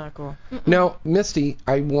 That's not cool. Now, Misty,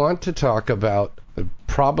 I want to talk about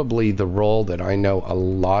probably the role that I know a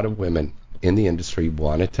lot of women in the industry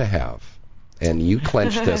wanted to have. And you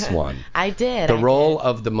clenched this one. I did. The role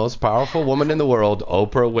of the most powerful woman in the world,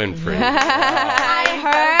 Oprah Winfrey. I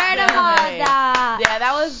heard about that. Yeah,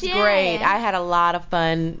 that was great. I had a lot of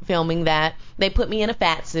fun filming that. They put me in a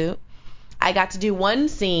fat suit. I got to do one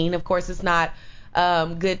scene. Of course, it's not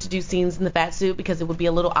good to do scenes in the fat suit because it would be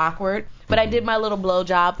a little awkward. But I did my little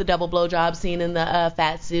blowjob, the double blowjob scene in the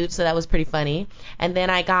fat suit, so that was pretty funny. And then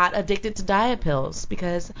I got addicted to diet pills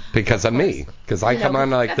because of me. Because I come on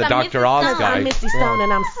like the Dr. Oz guy. I'm Misty Stone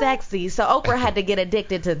and I'm sexy, so Oprah had to get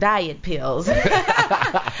addicted to diet pills.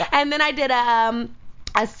 And then I did a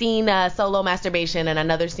scene, solo masturbation, and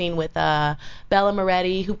another scene with Bella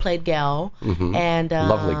Moretti, who played Gail, and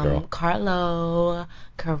lovely girl, Carlo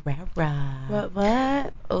Carrera.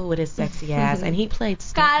 What? Oh, with his sexy ass, and he played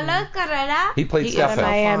Stefan. Carlo Carrera. He played Stefan.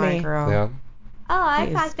 Miami girl. Yeah. Oh,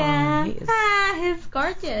 I fucked him. He's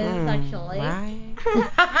gorgeous, actually. Right.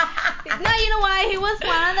 No, you know why? He was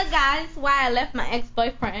one of the guys why I left my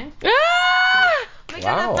ex-boyfriend. Because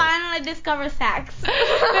I finally discovered sex.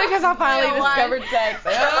 Because I finally discovered sex.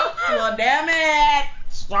 Oh, well, damn it.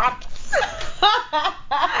 Stop.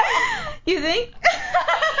 You think?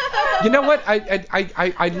 You know what?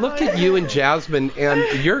 I look at you and Jasmine, and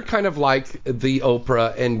you're kind of like the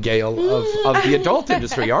Oprah and Gail of the adult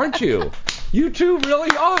industry, aren't you? You two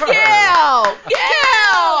really are. Gail!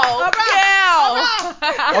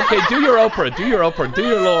 Okay, do your Oprah. Do your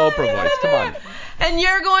little Oprah voice. Come on. And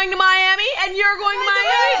you're going to Miami, and you're going to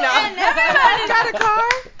Miami. No. And everybody's got a car.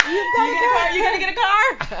 You gotta get a car.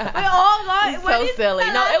 We all got. So silly.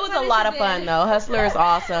 No, it was a lot of fun though. Hustler is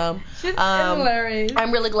awesome. She's hilarious.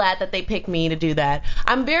 I'm really glad that they picked me to do that.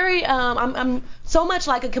 I'm very I'm so much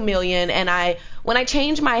like a chameleon, and when I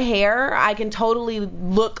change my hair, I can totally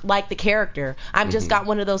look like the character. I've just got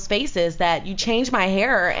one of those faces that you change my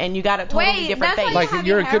hair and you got a totally different face. Like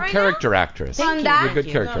you're a good character actress. You're a good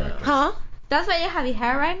character actress. Huh? That's why you have your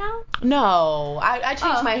hair right now? No, I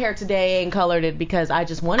changed my hair today and colored it because I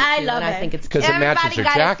just wanted to. I think it's because it matches your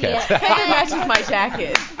jacket. It matches my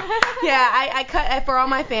jacket. Yeah, I cut for all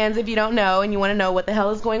my fans. If you don't know and you want to know what the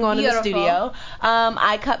hell is going on in the studio,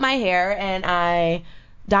 I cut my hair and I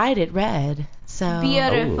dyed it red. So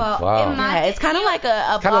beautiful. Wow. Yeah, it's kind of like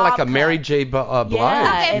a kind of like a Mary J. Blige.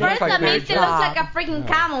 Yeah, okay, first of all, it looks like a freaking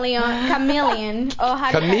chameleon.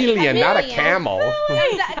 Chameleon, not a camel.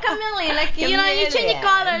 Chameleon, like you know, you change your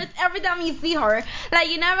colors every time you see her. Like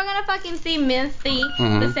you're never gonna fucking see Misty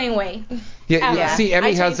the same way. Yeah. See,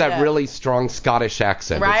 Emmy has that really strong Scottish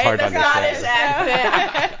accent. Right? It's hard to understand. Scottish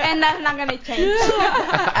accent. And that's not gonna change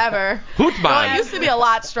ever. Hootman. Well, it used to be a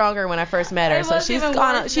lot stronger when I first met her, so she's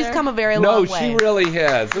come a very long way. No, she really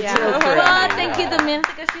has. It's Well, thank you to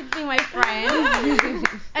Misty because she's been my friend.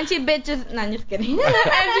 And she bitches. No, I'm just kidding. And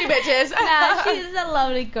she bitches. Nah, she's a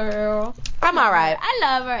lovely girl. I'm all right. I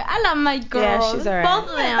love her. I love my girls. Yeah, she's all right. Both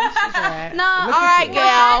of them. She's all right. No. All right,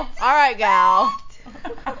 gal. All right, gal.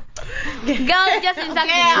 Girls just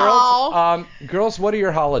in Girls, what are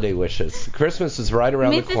your holiday wishes? Christmas is right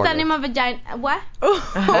around the Mrs. corner. Anima Vagina. What?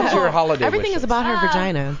 What's your holiday Everything wishes? is about her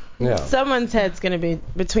vagina. Yeah. Someone's head's gonna be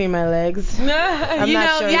between my legs. I'm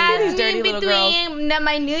not sure. these dirty little girls. Between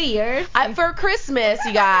my New Year's. For Christmas,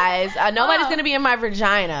 you guys, nobody's going to be in my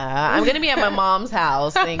vagina. I'm going to be at my mom's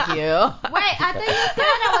house. Thank you. Wait, I thought you said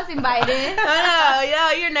I was invited.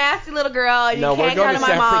 No, you're a nasty little girl. You No, can't we're going come to my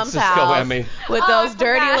San mom's Francisco, house Emmy. with Oh, those I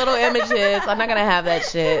dirty forgot. little images. I'm not going to have that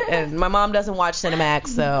shit. And my mom doesn't watch Cinemax,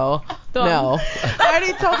 so no. I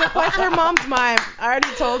already told her. What's her mom's mime? I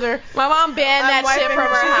already told her. My mom banned that shit from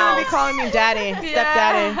her She's house. gonna be calling me daddy,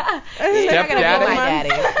 stepdaddy. You're not gonna be Stepdaddy? my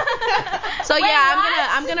daddy. So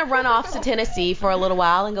I'm gonna run off to Tennessee for a little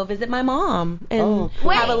while and go visit my mom and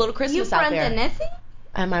have a little Christmas out there. You from Tennessee?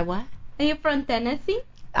 Am I what? Are you from Tennessee?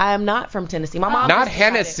 I am not from Tennessee. My mom. Not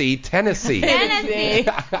Hennessy, Tennessee. Tennessee.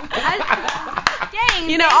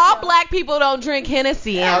 You know, all black people don't drink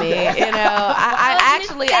Hennessy, Emmy. You know,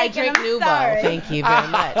 I drink I'm Nuvo. sorry. Thank you very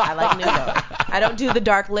much. I like Nuvo. I don't do the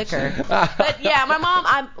dark liquor. But yeah, my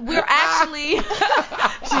mom, we're actually,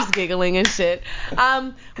 she's giggling and shit.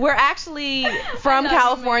 We're actually from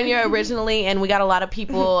California originally, and we got a lot of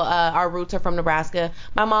people, our roots are from Nebraska.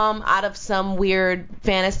 My mom, out of some weird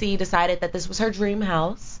fantasy, decided that this was her dream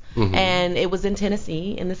house. Mm-hmm. And it was in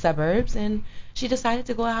Tennessee, in the suburbs, and she decided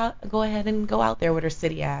to go ahead and go out there with her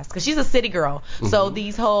city ass, because she's a city girl. Mm-hmm. So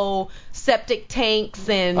these whole septic tanks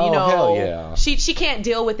and hell yeah. she can't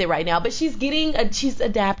deal with it right now, but she's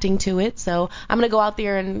adapting to it. So I'm gonna go out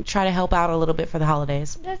there and try to help out a little bit for the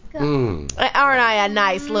holidays. Let's go. Aren't I a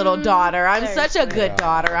nice little daughter? I'm such a good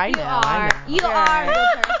daughter. I know. You are a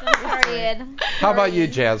good person. Period. How about you,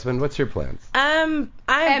 Jasmine? What's your plans? I'm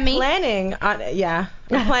planning on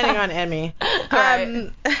I'm planning on Emmy.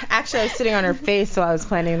 Actually, I was sitting on her face while I was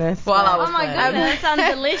planning this. While I was Oh my goodness, that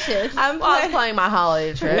sounds delicious. I was planning my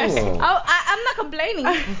holiday trip. I'm not complaining.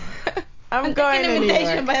 I'm going to New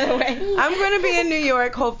York. By the way. I'm going to be in New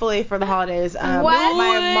York, hopefully, for the holidays. What?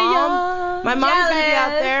 My mom's going to be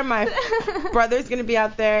out there. My brother's going to be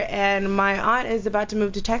out there, and my aunt is about to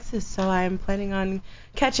move to Texas, so I'm planning on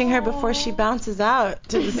catching her before she bounces out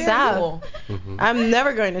to the south. Cool. Mm-hmm. I'm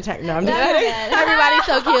never going to Texas. No, I'm just kidding. Everybody's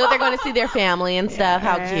so cute. They're going to see their family and stuff.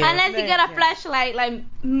 How cute. Unless you get a flashlight like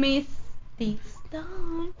Misty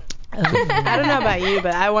Stone. I don't know about you,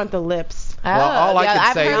 but I want the lips. Well, all I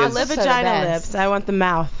can say Not is the vagina lips. I want the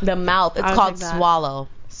mouth. The mouth. It's called swallow.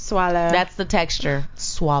 Swallow. That's the texture.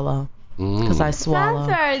 Swallow. Because I swallow.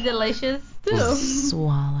 Sounds very delicious too.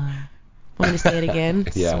 Swallow. Want me to say it again?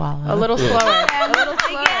 Yeah. Swallow. A little slower. A little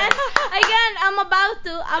slower. Again, I'm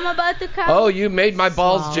about to come. Oh, you made my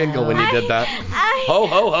balls jingle when you did that. Ho,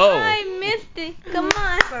 ho, ho. I missed it. Come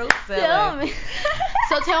on. So Tell me.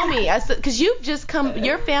 So tell me, because you've just come,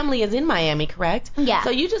 your family is in Miami, correct? Yeah. So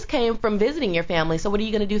you just came from visiting your family. So what are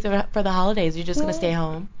you going to do for the holidays? You're just going to stay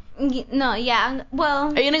home? No, yeah. Well.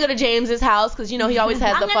 Are you going to go to James's house? Because, he always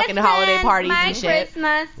has the fucking holiday parties and shit. I'm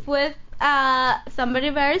Christmas with somebody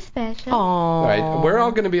very special. All right, we're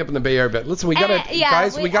all going to be up in the Bay Area, but listen, we got to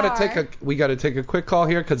we got to take a quick call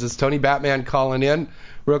here because it's Tony Batman calling in.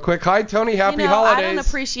 Real quick, hi Tony, happy holidays. I don't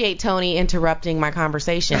appreciate Tony interrupting my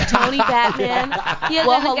conversation. Tony Batman.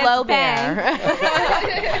 Well, hello there.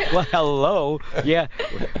 Well, hello. Yeah.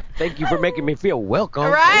 Thank you for making me feel welcome.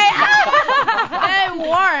 Right? Very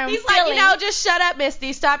warm. He's like, just shut up,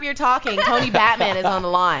 Misty. Stop your talking. Tony Batman is on the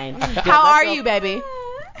line. How are you, baby?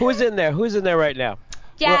 Who's in there? Who's in there right now?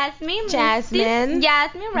 Jasmine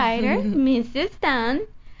Ryder, Mrs. Dunn,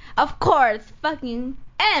 of course, fucking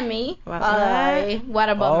Emmy. What about her?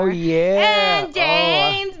 Oh, yeah. And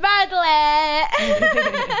James Bartlett.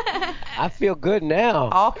 I feel good now.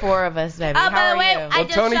 All four of us, baby. Oh, How by the are way, you? I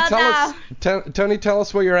just Tony, tell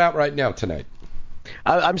us where you're at right now tonight.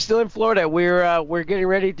 I'm still in Florida. We're getting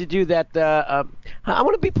ready to do that. I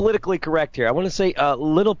want to be politically correct here. I want to say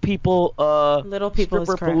Little People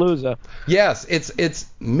Stripper-palooza. Yes, it's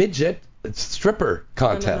midget stripper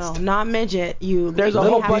contest. No, not midget. There's a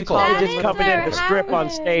whole bunch of midgets coming in to strip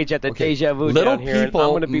on stage at the Deja Vu down here. And I'm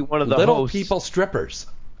going to be one of the little hosts. people strippers.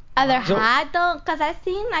 Are they hot though? Because I've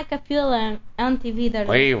seen like a few on TV.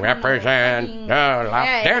 We represent the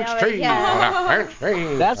dance tree.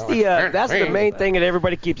 That's the main thing that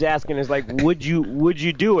everybody keeps asking is like, would you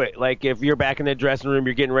do it? Like if you're back in the dressing room,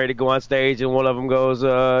 you're getting ready to go on stage, and one of them goes,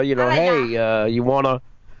 hey, you wanna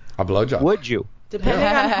a blowjob? Would you? Depending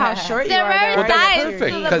on how short you are. They're very That's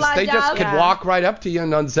perfect because they just could walk right up to you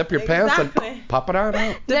and unzip your pants and pop it out.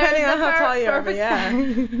 Depending on how tall you are, but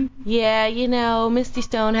yeah. Yeah, you know, Misty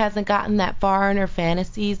Stone hasn't gotten that far in her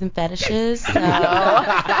fantasies and fetishes, so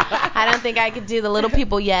I don't think I could do the little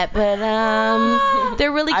people yet, but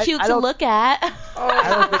they're really cute to look at. I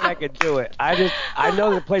don't think I could do it. I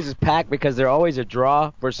know the place is packed because they're always a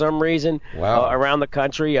draw for some reason. Wow. Around the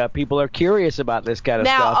country, people are curious about this kind of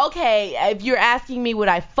now, stuff. Now, okay, if you're asking me would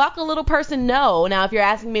I fuck a little person, no. Now, if you're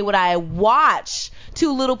asking me would I watch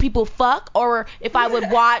two little people fuck, or if I would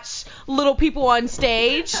watch little people on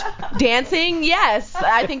stage dancing, yes.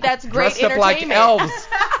 I think that's great entertainment. Dressed up like elves.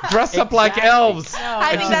 Dressed up like elves. I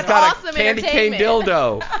think she's that's got awesome a candy cane entertainment.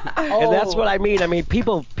 dildo. And that's what I mean. I mean,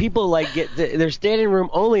 people like get their standing room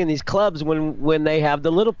only in these clubs when they have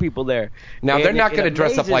the little people there. Now and they're not going to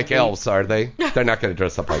dress up like me. elves, are they? They're not going to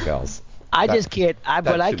dress up like elves. I just can't.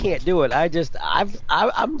 I can't do it.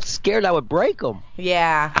 I'm scared I would break them.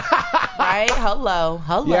 Yeah. Right? Hello.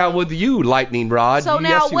 Yeah, with you, Lightning Rod. So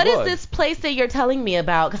now, yes, what is this place that you're telling me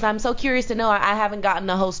about? Because I'm so curious to know. I haven't gotten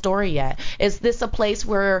the whole story yet. Is this a place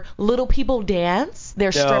where little people dance?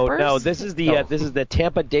 They're strippers? No. This is the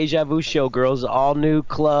Tampa Deja Vu Showgirls, all new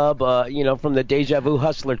club. From the Deja Vu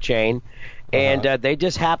Hustler chain, and they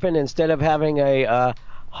just happen, instead of having a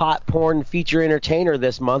hot porn feature entertainer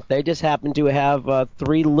this month, they just happen to have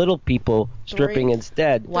 3 little people stripping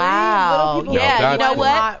instead. Wow. Yeah, you know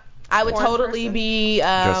what? I would totally be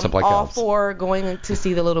like all elves. for going to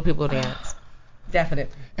see the little people dance.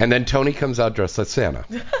 Definitely. And then Tony comes out dressed as Santa.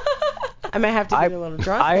 I might have to get a little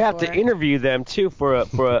drunk. I have to interview them too for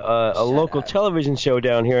a local television show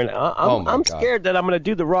down here, and I'm scared that I'm going to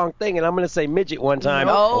do the wrong thing and I'm going to say midget one time.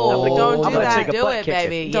 No, don't do that. Take a do butt it, kicking.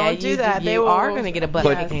 baby. Don't do that. They are going to get a butt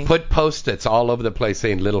kicking. Put Post-its all over the place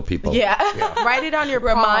saying little people. Yeah. Write it on your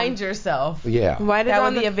Remind palm. yourself. Yeah. Write it That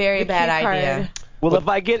on would be a very bad idea. Well, if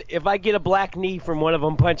I get a black knee from one of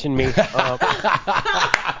them punching me,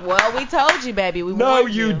 well, we told you, baby. We no,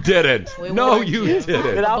 warned you didn't. No, you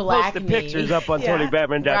didn't. But I'll Black post the pictures knee. up on Yeah.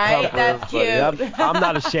 TonyBatman.com. Right? for That's everybody. cute. I'm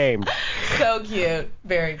not ashamed. So cute.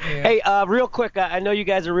 Very cute. Hey, real quick, I know you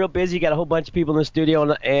guys are real busy. You got a whole bunch of people in the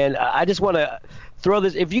studio, and I just want to throw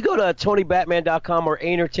this. If you go to TonyBatman.com or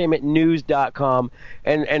entertainmentnews.com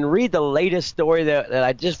and read the latest story that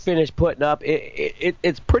I just finished putting up,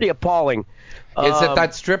 it's pretty appalling. Is it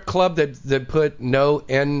that strip club that put no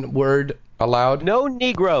N-word allowed? No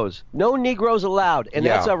Negroes allowed, and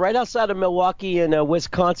that's right outside of Milwaukee in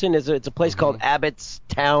Wisconsin. It's a place called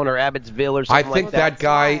Abbottstown or Abbottsville or something I think like that. that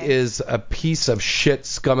guy is a piece of shit,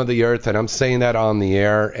 scum of the earth, and I'm saying that on the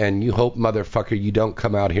air. And you hope, motherfucker, you don't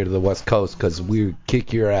come out here to the West Coast because we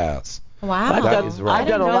kick your ass. Wow. I've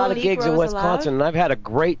done a lot of gigs in Wisconsin, and I've had a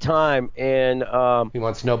great time. And he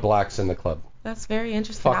wants no blacks in the club. That's very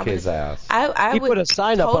interesting. Fuck his ass. I he would put a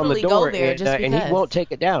sign up on the door, there and he won't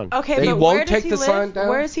take it down. Okay, They but won't where does take he the live? sign down?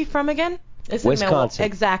 Where is he from again? It's Wisconsin.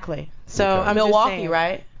 Exactly. So Okay. I'm Milwaukee, just saying.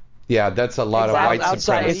 right? Yeah, that's a lot of white outside. It's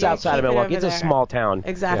supremacy. outside of Keep it Milwaukee. over It's a there. small town.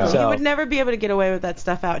 Exactly. Yeah. You So- would never be able to get away with that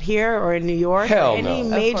stuff out here or in New York Hell or any no.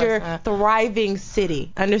 major Of course not. thriving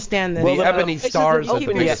city. Understand this. The Ebony This Stars isn't of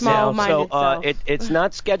open the to biggest now, small-minded so self. it's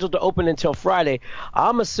not scheduled to open until Friday.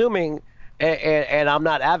 I'm assuming, and I'm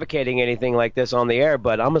not advocating anything like this on the air,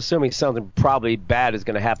 but I'm assuming something probably bad is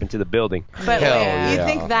going to happen to the building. But Hell you yeah.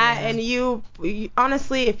 think that, and you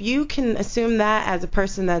honestly, if you can assume that as a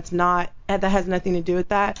person that has nothing to do with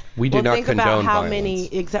that, We do not think about condone how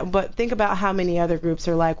violence. but think about how many other groups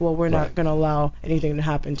are like, well, we're not going to allow anything to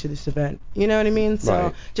happen to this event. You know what I mean? So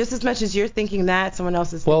Right. just as much as you're thinking that, someone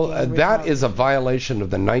else is Well, thinking that is a violation of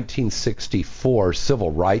the 1964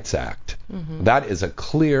 Civil Rights Act. Mm-hmm. That is a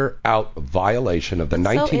clear-out violation of the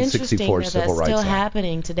 1964 Civil Rights still Act.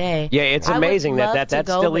 happening today. Yeah, it's I would amazing love that to that's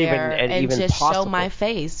go still there and even just possible. show my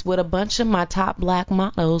face with a bunch of my top black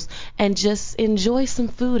models and just enjoy some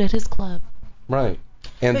food at his club. Right.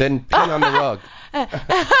 And then pee on the rug.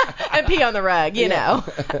 And pee on the rug, you know.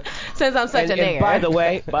 Since I'm such a nigger.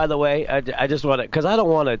 And by the way, I just want to, because I don't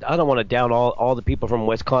want to down all the people from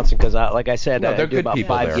Wisconsin, because like I said, No, I they're do good about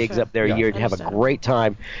people 5 there. gigs up there Yeah. a year to have a great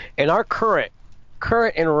time. And our current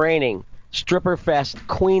and reigning Stripper Fest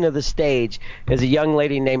queen of the stage is a young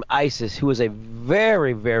lady named Isis, who is a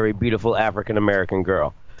very, very beautiful African American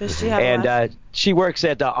girl. Does she have And she works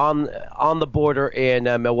at on the border in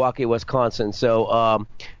Milwaukee, Wisconsin. So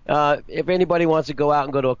if anybody wants to go out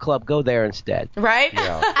and go to a club, go there instead. Right?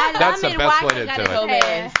 Yeah. I That's love the best way Milwaukee. to Gotta do go it.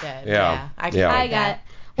 there. Instead. Yeah. I Yeah. I got it.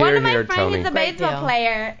 Here, One of my here, friends Tony. is a Great baseball deal.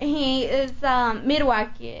 player. He is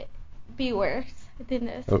Milwaukee viewers. I think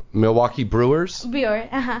that's Milwaukee Brewers? Brewer.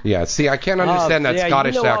 Yeah, see, I can't understand that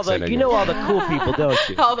Scottish accent. You know all the cool people, don't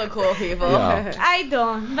you? All the cool people. Yeah. I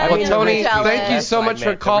don't. Well, Tony, thank you so much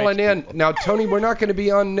for calling in. Now, Tony, we're not going to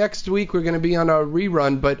be on next week. We're going to be on a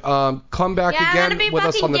rerun, but come back again with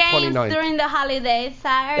us on the 29th. During the holidays.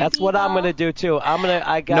 Sorry, That's what I'm going to do, too.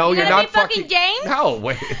 No, you're not fucking James? No,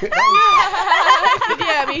 wait.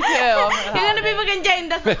 Yeah, me too. You're going to be fucking James.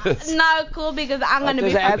 That's not cool because I'm going to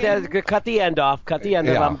be fucking... Cut the end off. Cut the end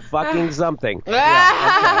off. I'm fucking something.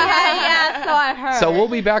 Yeah, so I heard. So we'll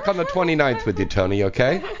be back on the 29th with you, Tony,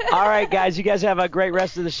 okay? All right, guys. You guys have a great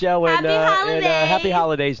rest of the show. And happy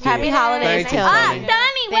holidays to you. Happy holidays, Tony. Tony,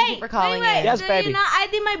 Thank you for calling in. Yes, do baby. you know I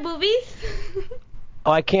did my boobies?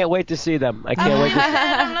 Oh, I can't wait to see them. I can't wait to see them.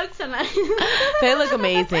 They don't look so nice. They look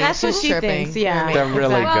amazing. That's what She's she tripping. thinks, yeah. They're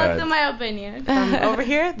really Well, good. to my opinion. Over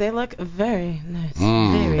here, they look very nice.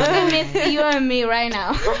 Mm. Look at Miss you and me right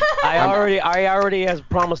now. I already has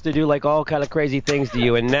promised to do like all kind of crazy things to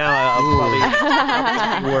you, and now I'm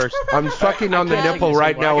probably worse. I'm sucking on the nipple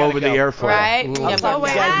right now over the airflow. Right? Mm. Yeah, Talk to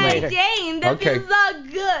you guys Hi, later. Jane. That Okay. feels so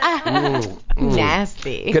good.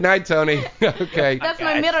 Nasty. Good night, Tony. Okay. That's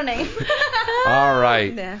my middle name. All right.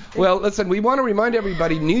 Well, listen, we want to remind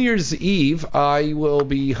everybody, New Year's Eve, I will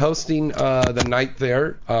be hosting the night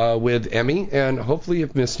there with Emmy, and hopefully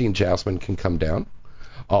if Misty and Jasmine can come down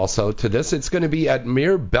also to this. It's going to be at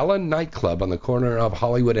Mirabella Nightclub on the corner of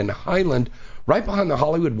Hollywood and Highland, right behind the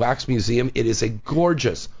Hollywood Wax Museum. It is a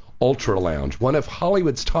gorgeous ultra lounge, one of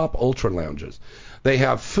Hollywood's top ultra lounges. They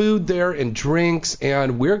have food there and drinks,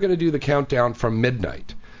 and we're going to do the countdown from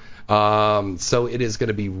midnight. So it is going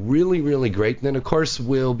to be really, really great. And then, of course,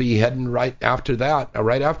 we'll be heading right after that,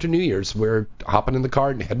 right after New Year's. We're hopping in the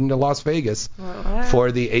car and heading to Las Vegas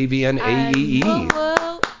for the AVN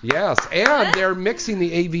AEE. Yes, and they're mixing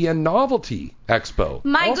the AVN Novelty Expo.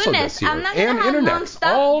 My also goodness, this year. I'm not and gonna have Internet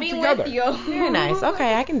non-stop all being together. with you. Very nice.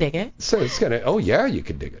 Okay, I can dig it. So it's gonna. Oh yeah, you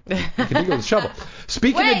can dig it. You can dig it with a shovel.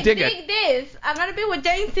 Speaking of dig it. This. I'm gonna be with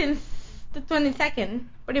Jane since the 22nd,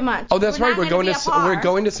 pretty much. Oh, that's right. not We're gonna going be to apart. we're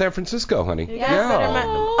going to San Francisco, honey.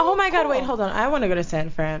 Oh my God! Wait, hold on. I want to go to San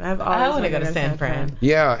Fran. I want to go to San Fran.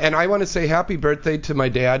 Yeah, and I want to say happy birthday to my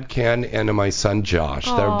dad, Ken, and to my son, Josh.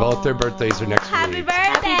 Both their birthdays are next Happy week. birthday!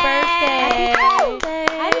 Happy birthday.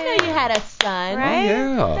 I didn't know you had a son. Right?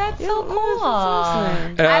 Yeah. That's so cool.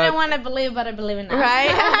 I didn't want to believe, but I believe it now.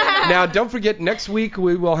 Right? Now, don't forget, next week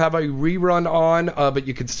we will have a rerun on, but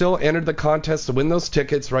you can still enter the contest to win those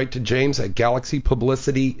tickets. Write to James at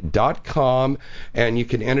galaxypublicity.com, and you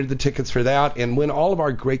can enter the tickets for that and win all of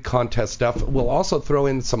our great contest stuff. We'll also throw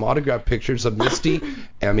in some autographed pictures of Misty,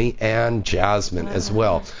 Emmy, and Jasmine as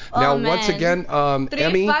well. Now, once again,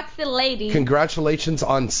 Emmy, $3 a lady. congratulations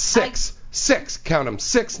on six, count them,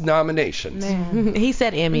 6 nominations. He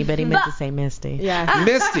said Emmy, but he meant to say Misty. Yeah.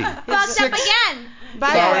 Misty, Fucked up 6. again.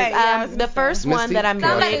 By the way, The first one Misty? that I'm really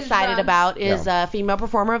Somebody's excited drunk. about is Female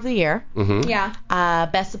Performer of the Year, Mm-hmm. Yeah.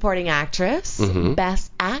 Best Supporting Actress, Mhm.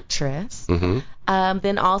 Best Actress. Mm-hmm.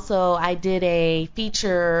 Then also I did a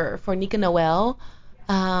feature for Nika Noel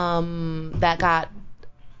that got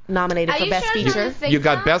nominated Are for you Best sure you Feature. wanna say You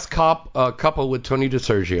got so? best couple with Tony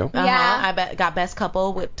DiSergio. Yeah. I got Best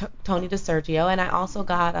Couple with Tony DiSergio, and I also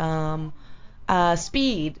got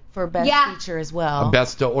Speed for Best Yeah. Feature as well.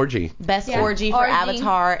 Best orgy Best Yeah. Orgy for Orgy.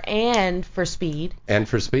 Avatar and for Speed. and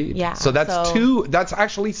for Speed. Yeah, So that's so- 2. That's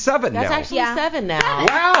actually 7 That's now. actually Yeah. 7 now.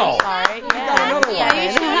 Wow. Sorry. got another one. Yeah,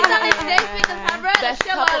 you should be telling this because I read a Best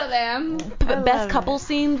shit couple. out of them. Best Couple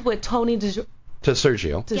Scene with Tony To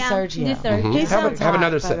Sergio. DiSergio. Mhm. He Have sounds have hot,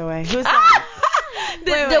 another by sip. the way. Who's that?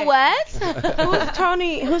 The what? Who's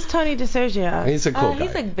Tony DiSergio? He's a cool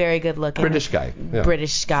He's guy. a very good looking British guy. Yeah.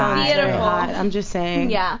 British guy. Sounds very Beautiful. hot. I'm just saying.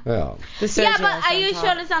 Yeah. Yeah. DiSergio Yeah, but are you sounds sure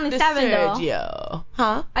hot. it's only 7 though? DiSergio.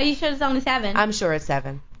 Huh? Are you sure it's only 7? I'm sure it's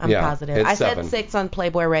 7. I'm Yeah, positive. it's I 7. said 6 on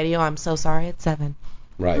Playboy Radio. I'm so sorry. It's 7.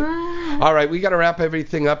 Right. All right, we got to wrap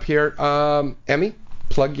everything up here. Emmy,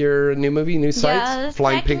 plug your new movie, new sites. Yes,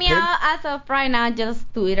 Flying check Pink me Pig. out as of right now,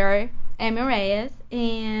 just Twitter, Emmy Reyes,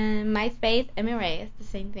 and MySpace, Emmy Reyes, the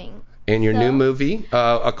same thing. And your new movie,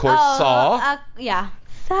 of course, Saw. Yeah.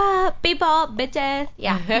 Saw, people, bitches,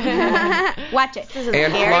 yeah. Watch it.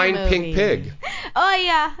 And Flying Pink Pig. Oh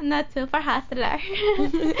yeah, not super hustler.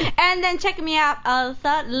 And then check me out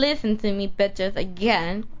also. Listen to me, bitches,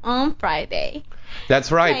 again on Friday.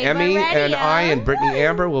 That's right. Playboy Emmy and Radio. I and Brittany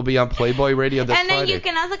Amber will be on Playboy Radio this And then Friday. you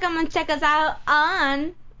can also come and check us out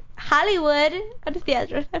on Hollywood. What is the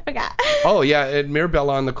address? I forgot. Oh, yeah, at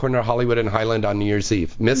Mirabella on the corner of Hollywood and Highland on New Year's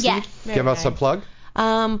Eve. Missy, Yes. give us a plug.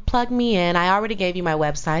 plug me in. I already gave you my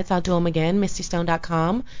websites. I'll do them again.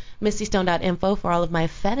 MistyStone.com, MistyStone.info for all of my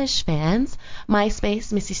fetish fans.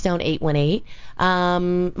 MySpace,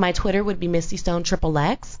 MistyStone818. My Twitter would be MistyStone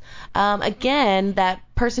XXX. Again, that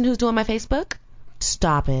person who's doing my Facebook,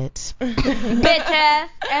 stop it. Bitches.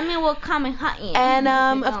 Emmy will come and hunt you. And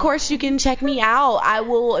of course you can check me out. I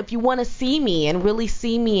will, if you want to see me and really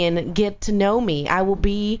see me and get to know me, I will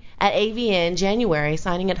be at AVN January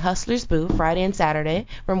signing at Hustler's booth Friday and Saturday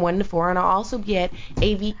from 1 to 4, and I'll also be at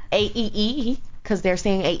AEE, because they're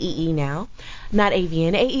saying AEE now, not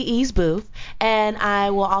AVN, AEE's booth, and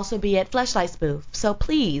I will also be at Fleshlight's booth. So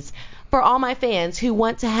please, for all my fans who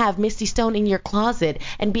want to have Misty Stone in your closet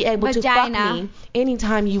and be able to fuck me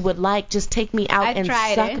anytime you would like, just take me out and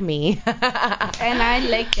suck me. And I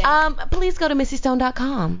liked it. Please go to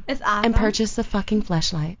MistyStone.com. It's awesome. And purchase the fucking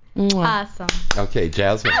fleshlight. Awesome. Okay,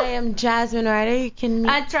 Jasmine. I am Jasmine Ryder. You can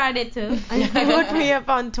I tried it too. look me up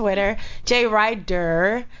on Twitter. J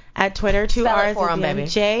Ryder at Twitter. 2 Spell it R's for 'em, again. baby.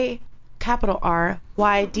 J RYDERR.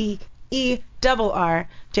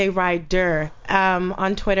 J Ryder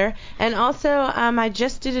on Twitter. And also I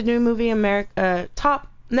just did a new movie,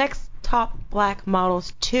 Next Top Black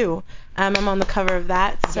Models 2. I'm on the cover of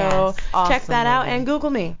that, so check that out and Google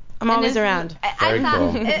me. I'm always around. Very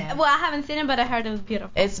cool. Well, I haven't seen it, but I heard it was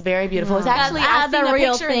beautiful. It's very beautiful. It's actually, I've seen a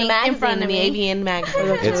picture in the magazine, in the AVN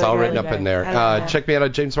magazine. It's all written up in there. Check me out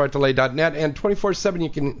at jamesbartolay.net, and 24/7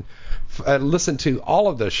 you can listen to all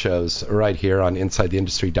of those shows right here on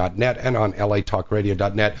InsideTheIndustry.net and on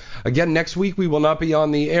LATalkRadio.net. Again, next week we will not be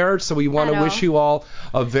on the air, so we want to wish you all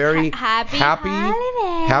a very happy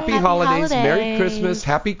holidays, Merry Christmas,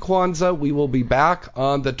 Happy Kwanzaa. We will be back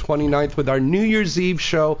on the 29th with our New Year's Eve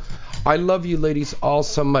show. I love you ladies all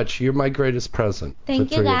so much. You're my greatest present. Thank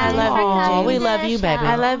you guys. We love you, baby.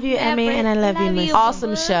 I love you, Emmy, and I love you, Miss.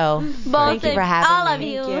 Awesome show. Both Thank you for having all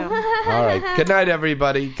me. of you. All right. Good night,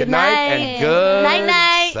 everybody. Good night and good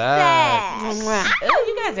night. sex. Oh,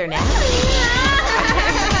 you guys are nasty.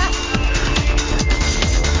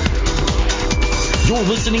 You're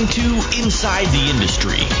listening to Inside the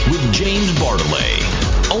Industry with James Bartolet,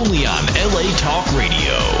 only on LA Talk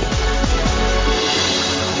Radio.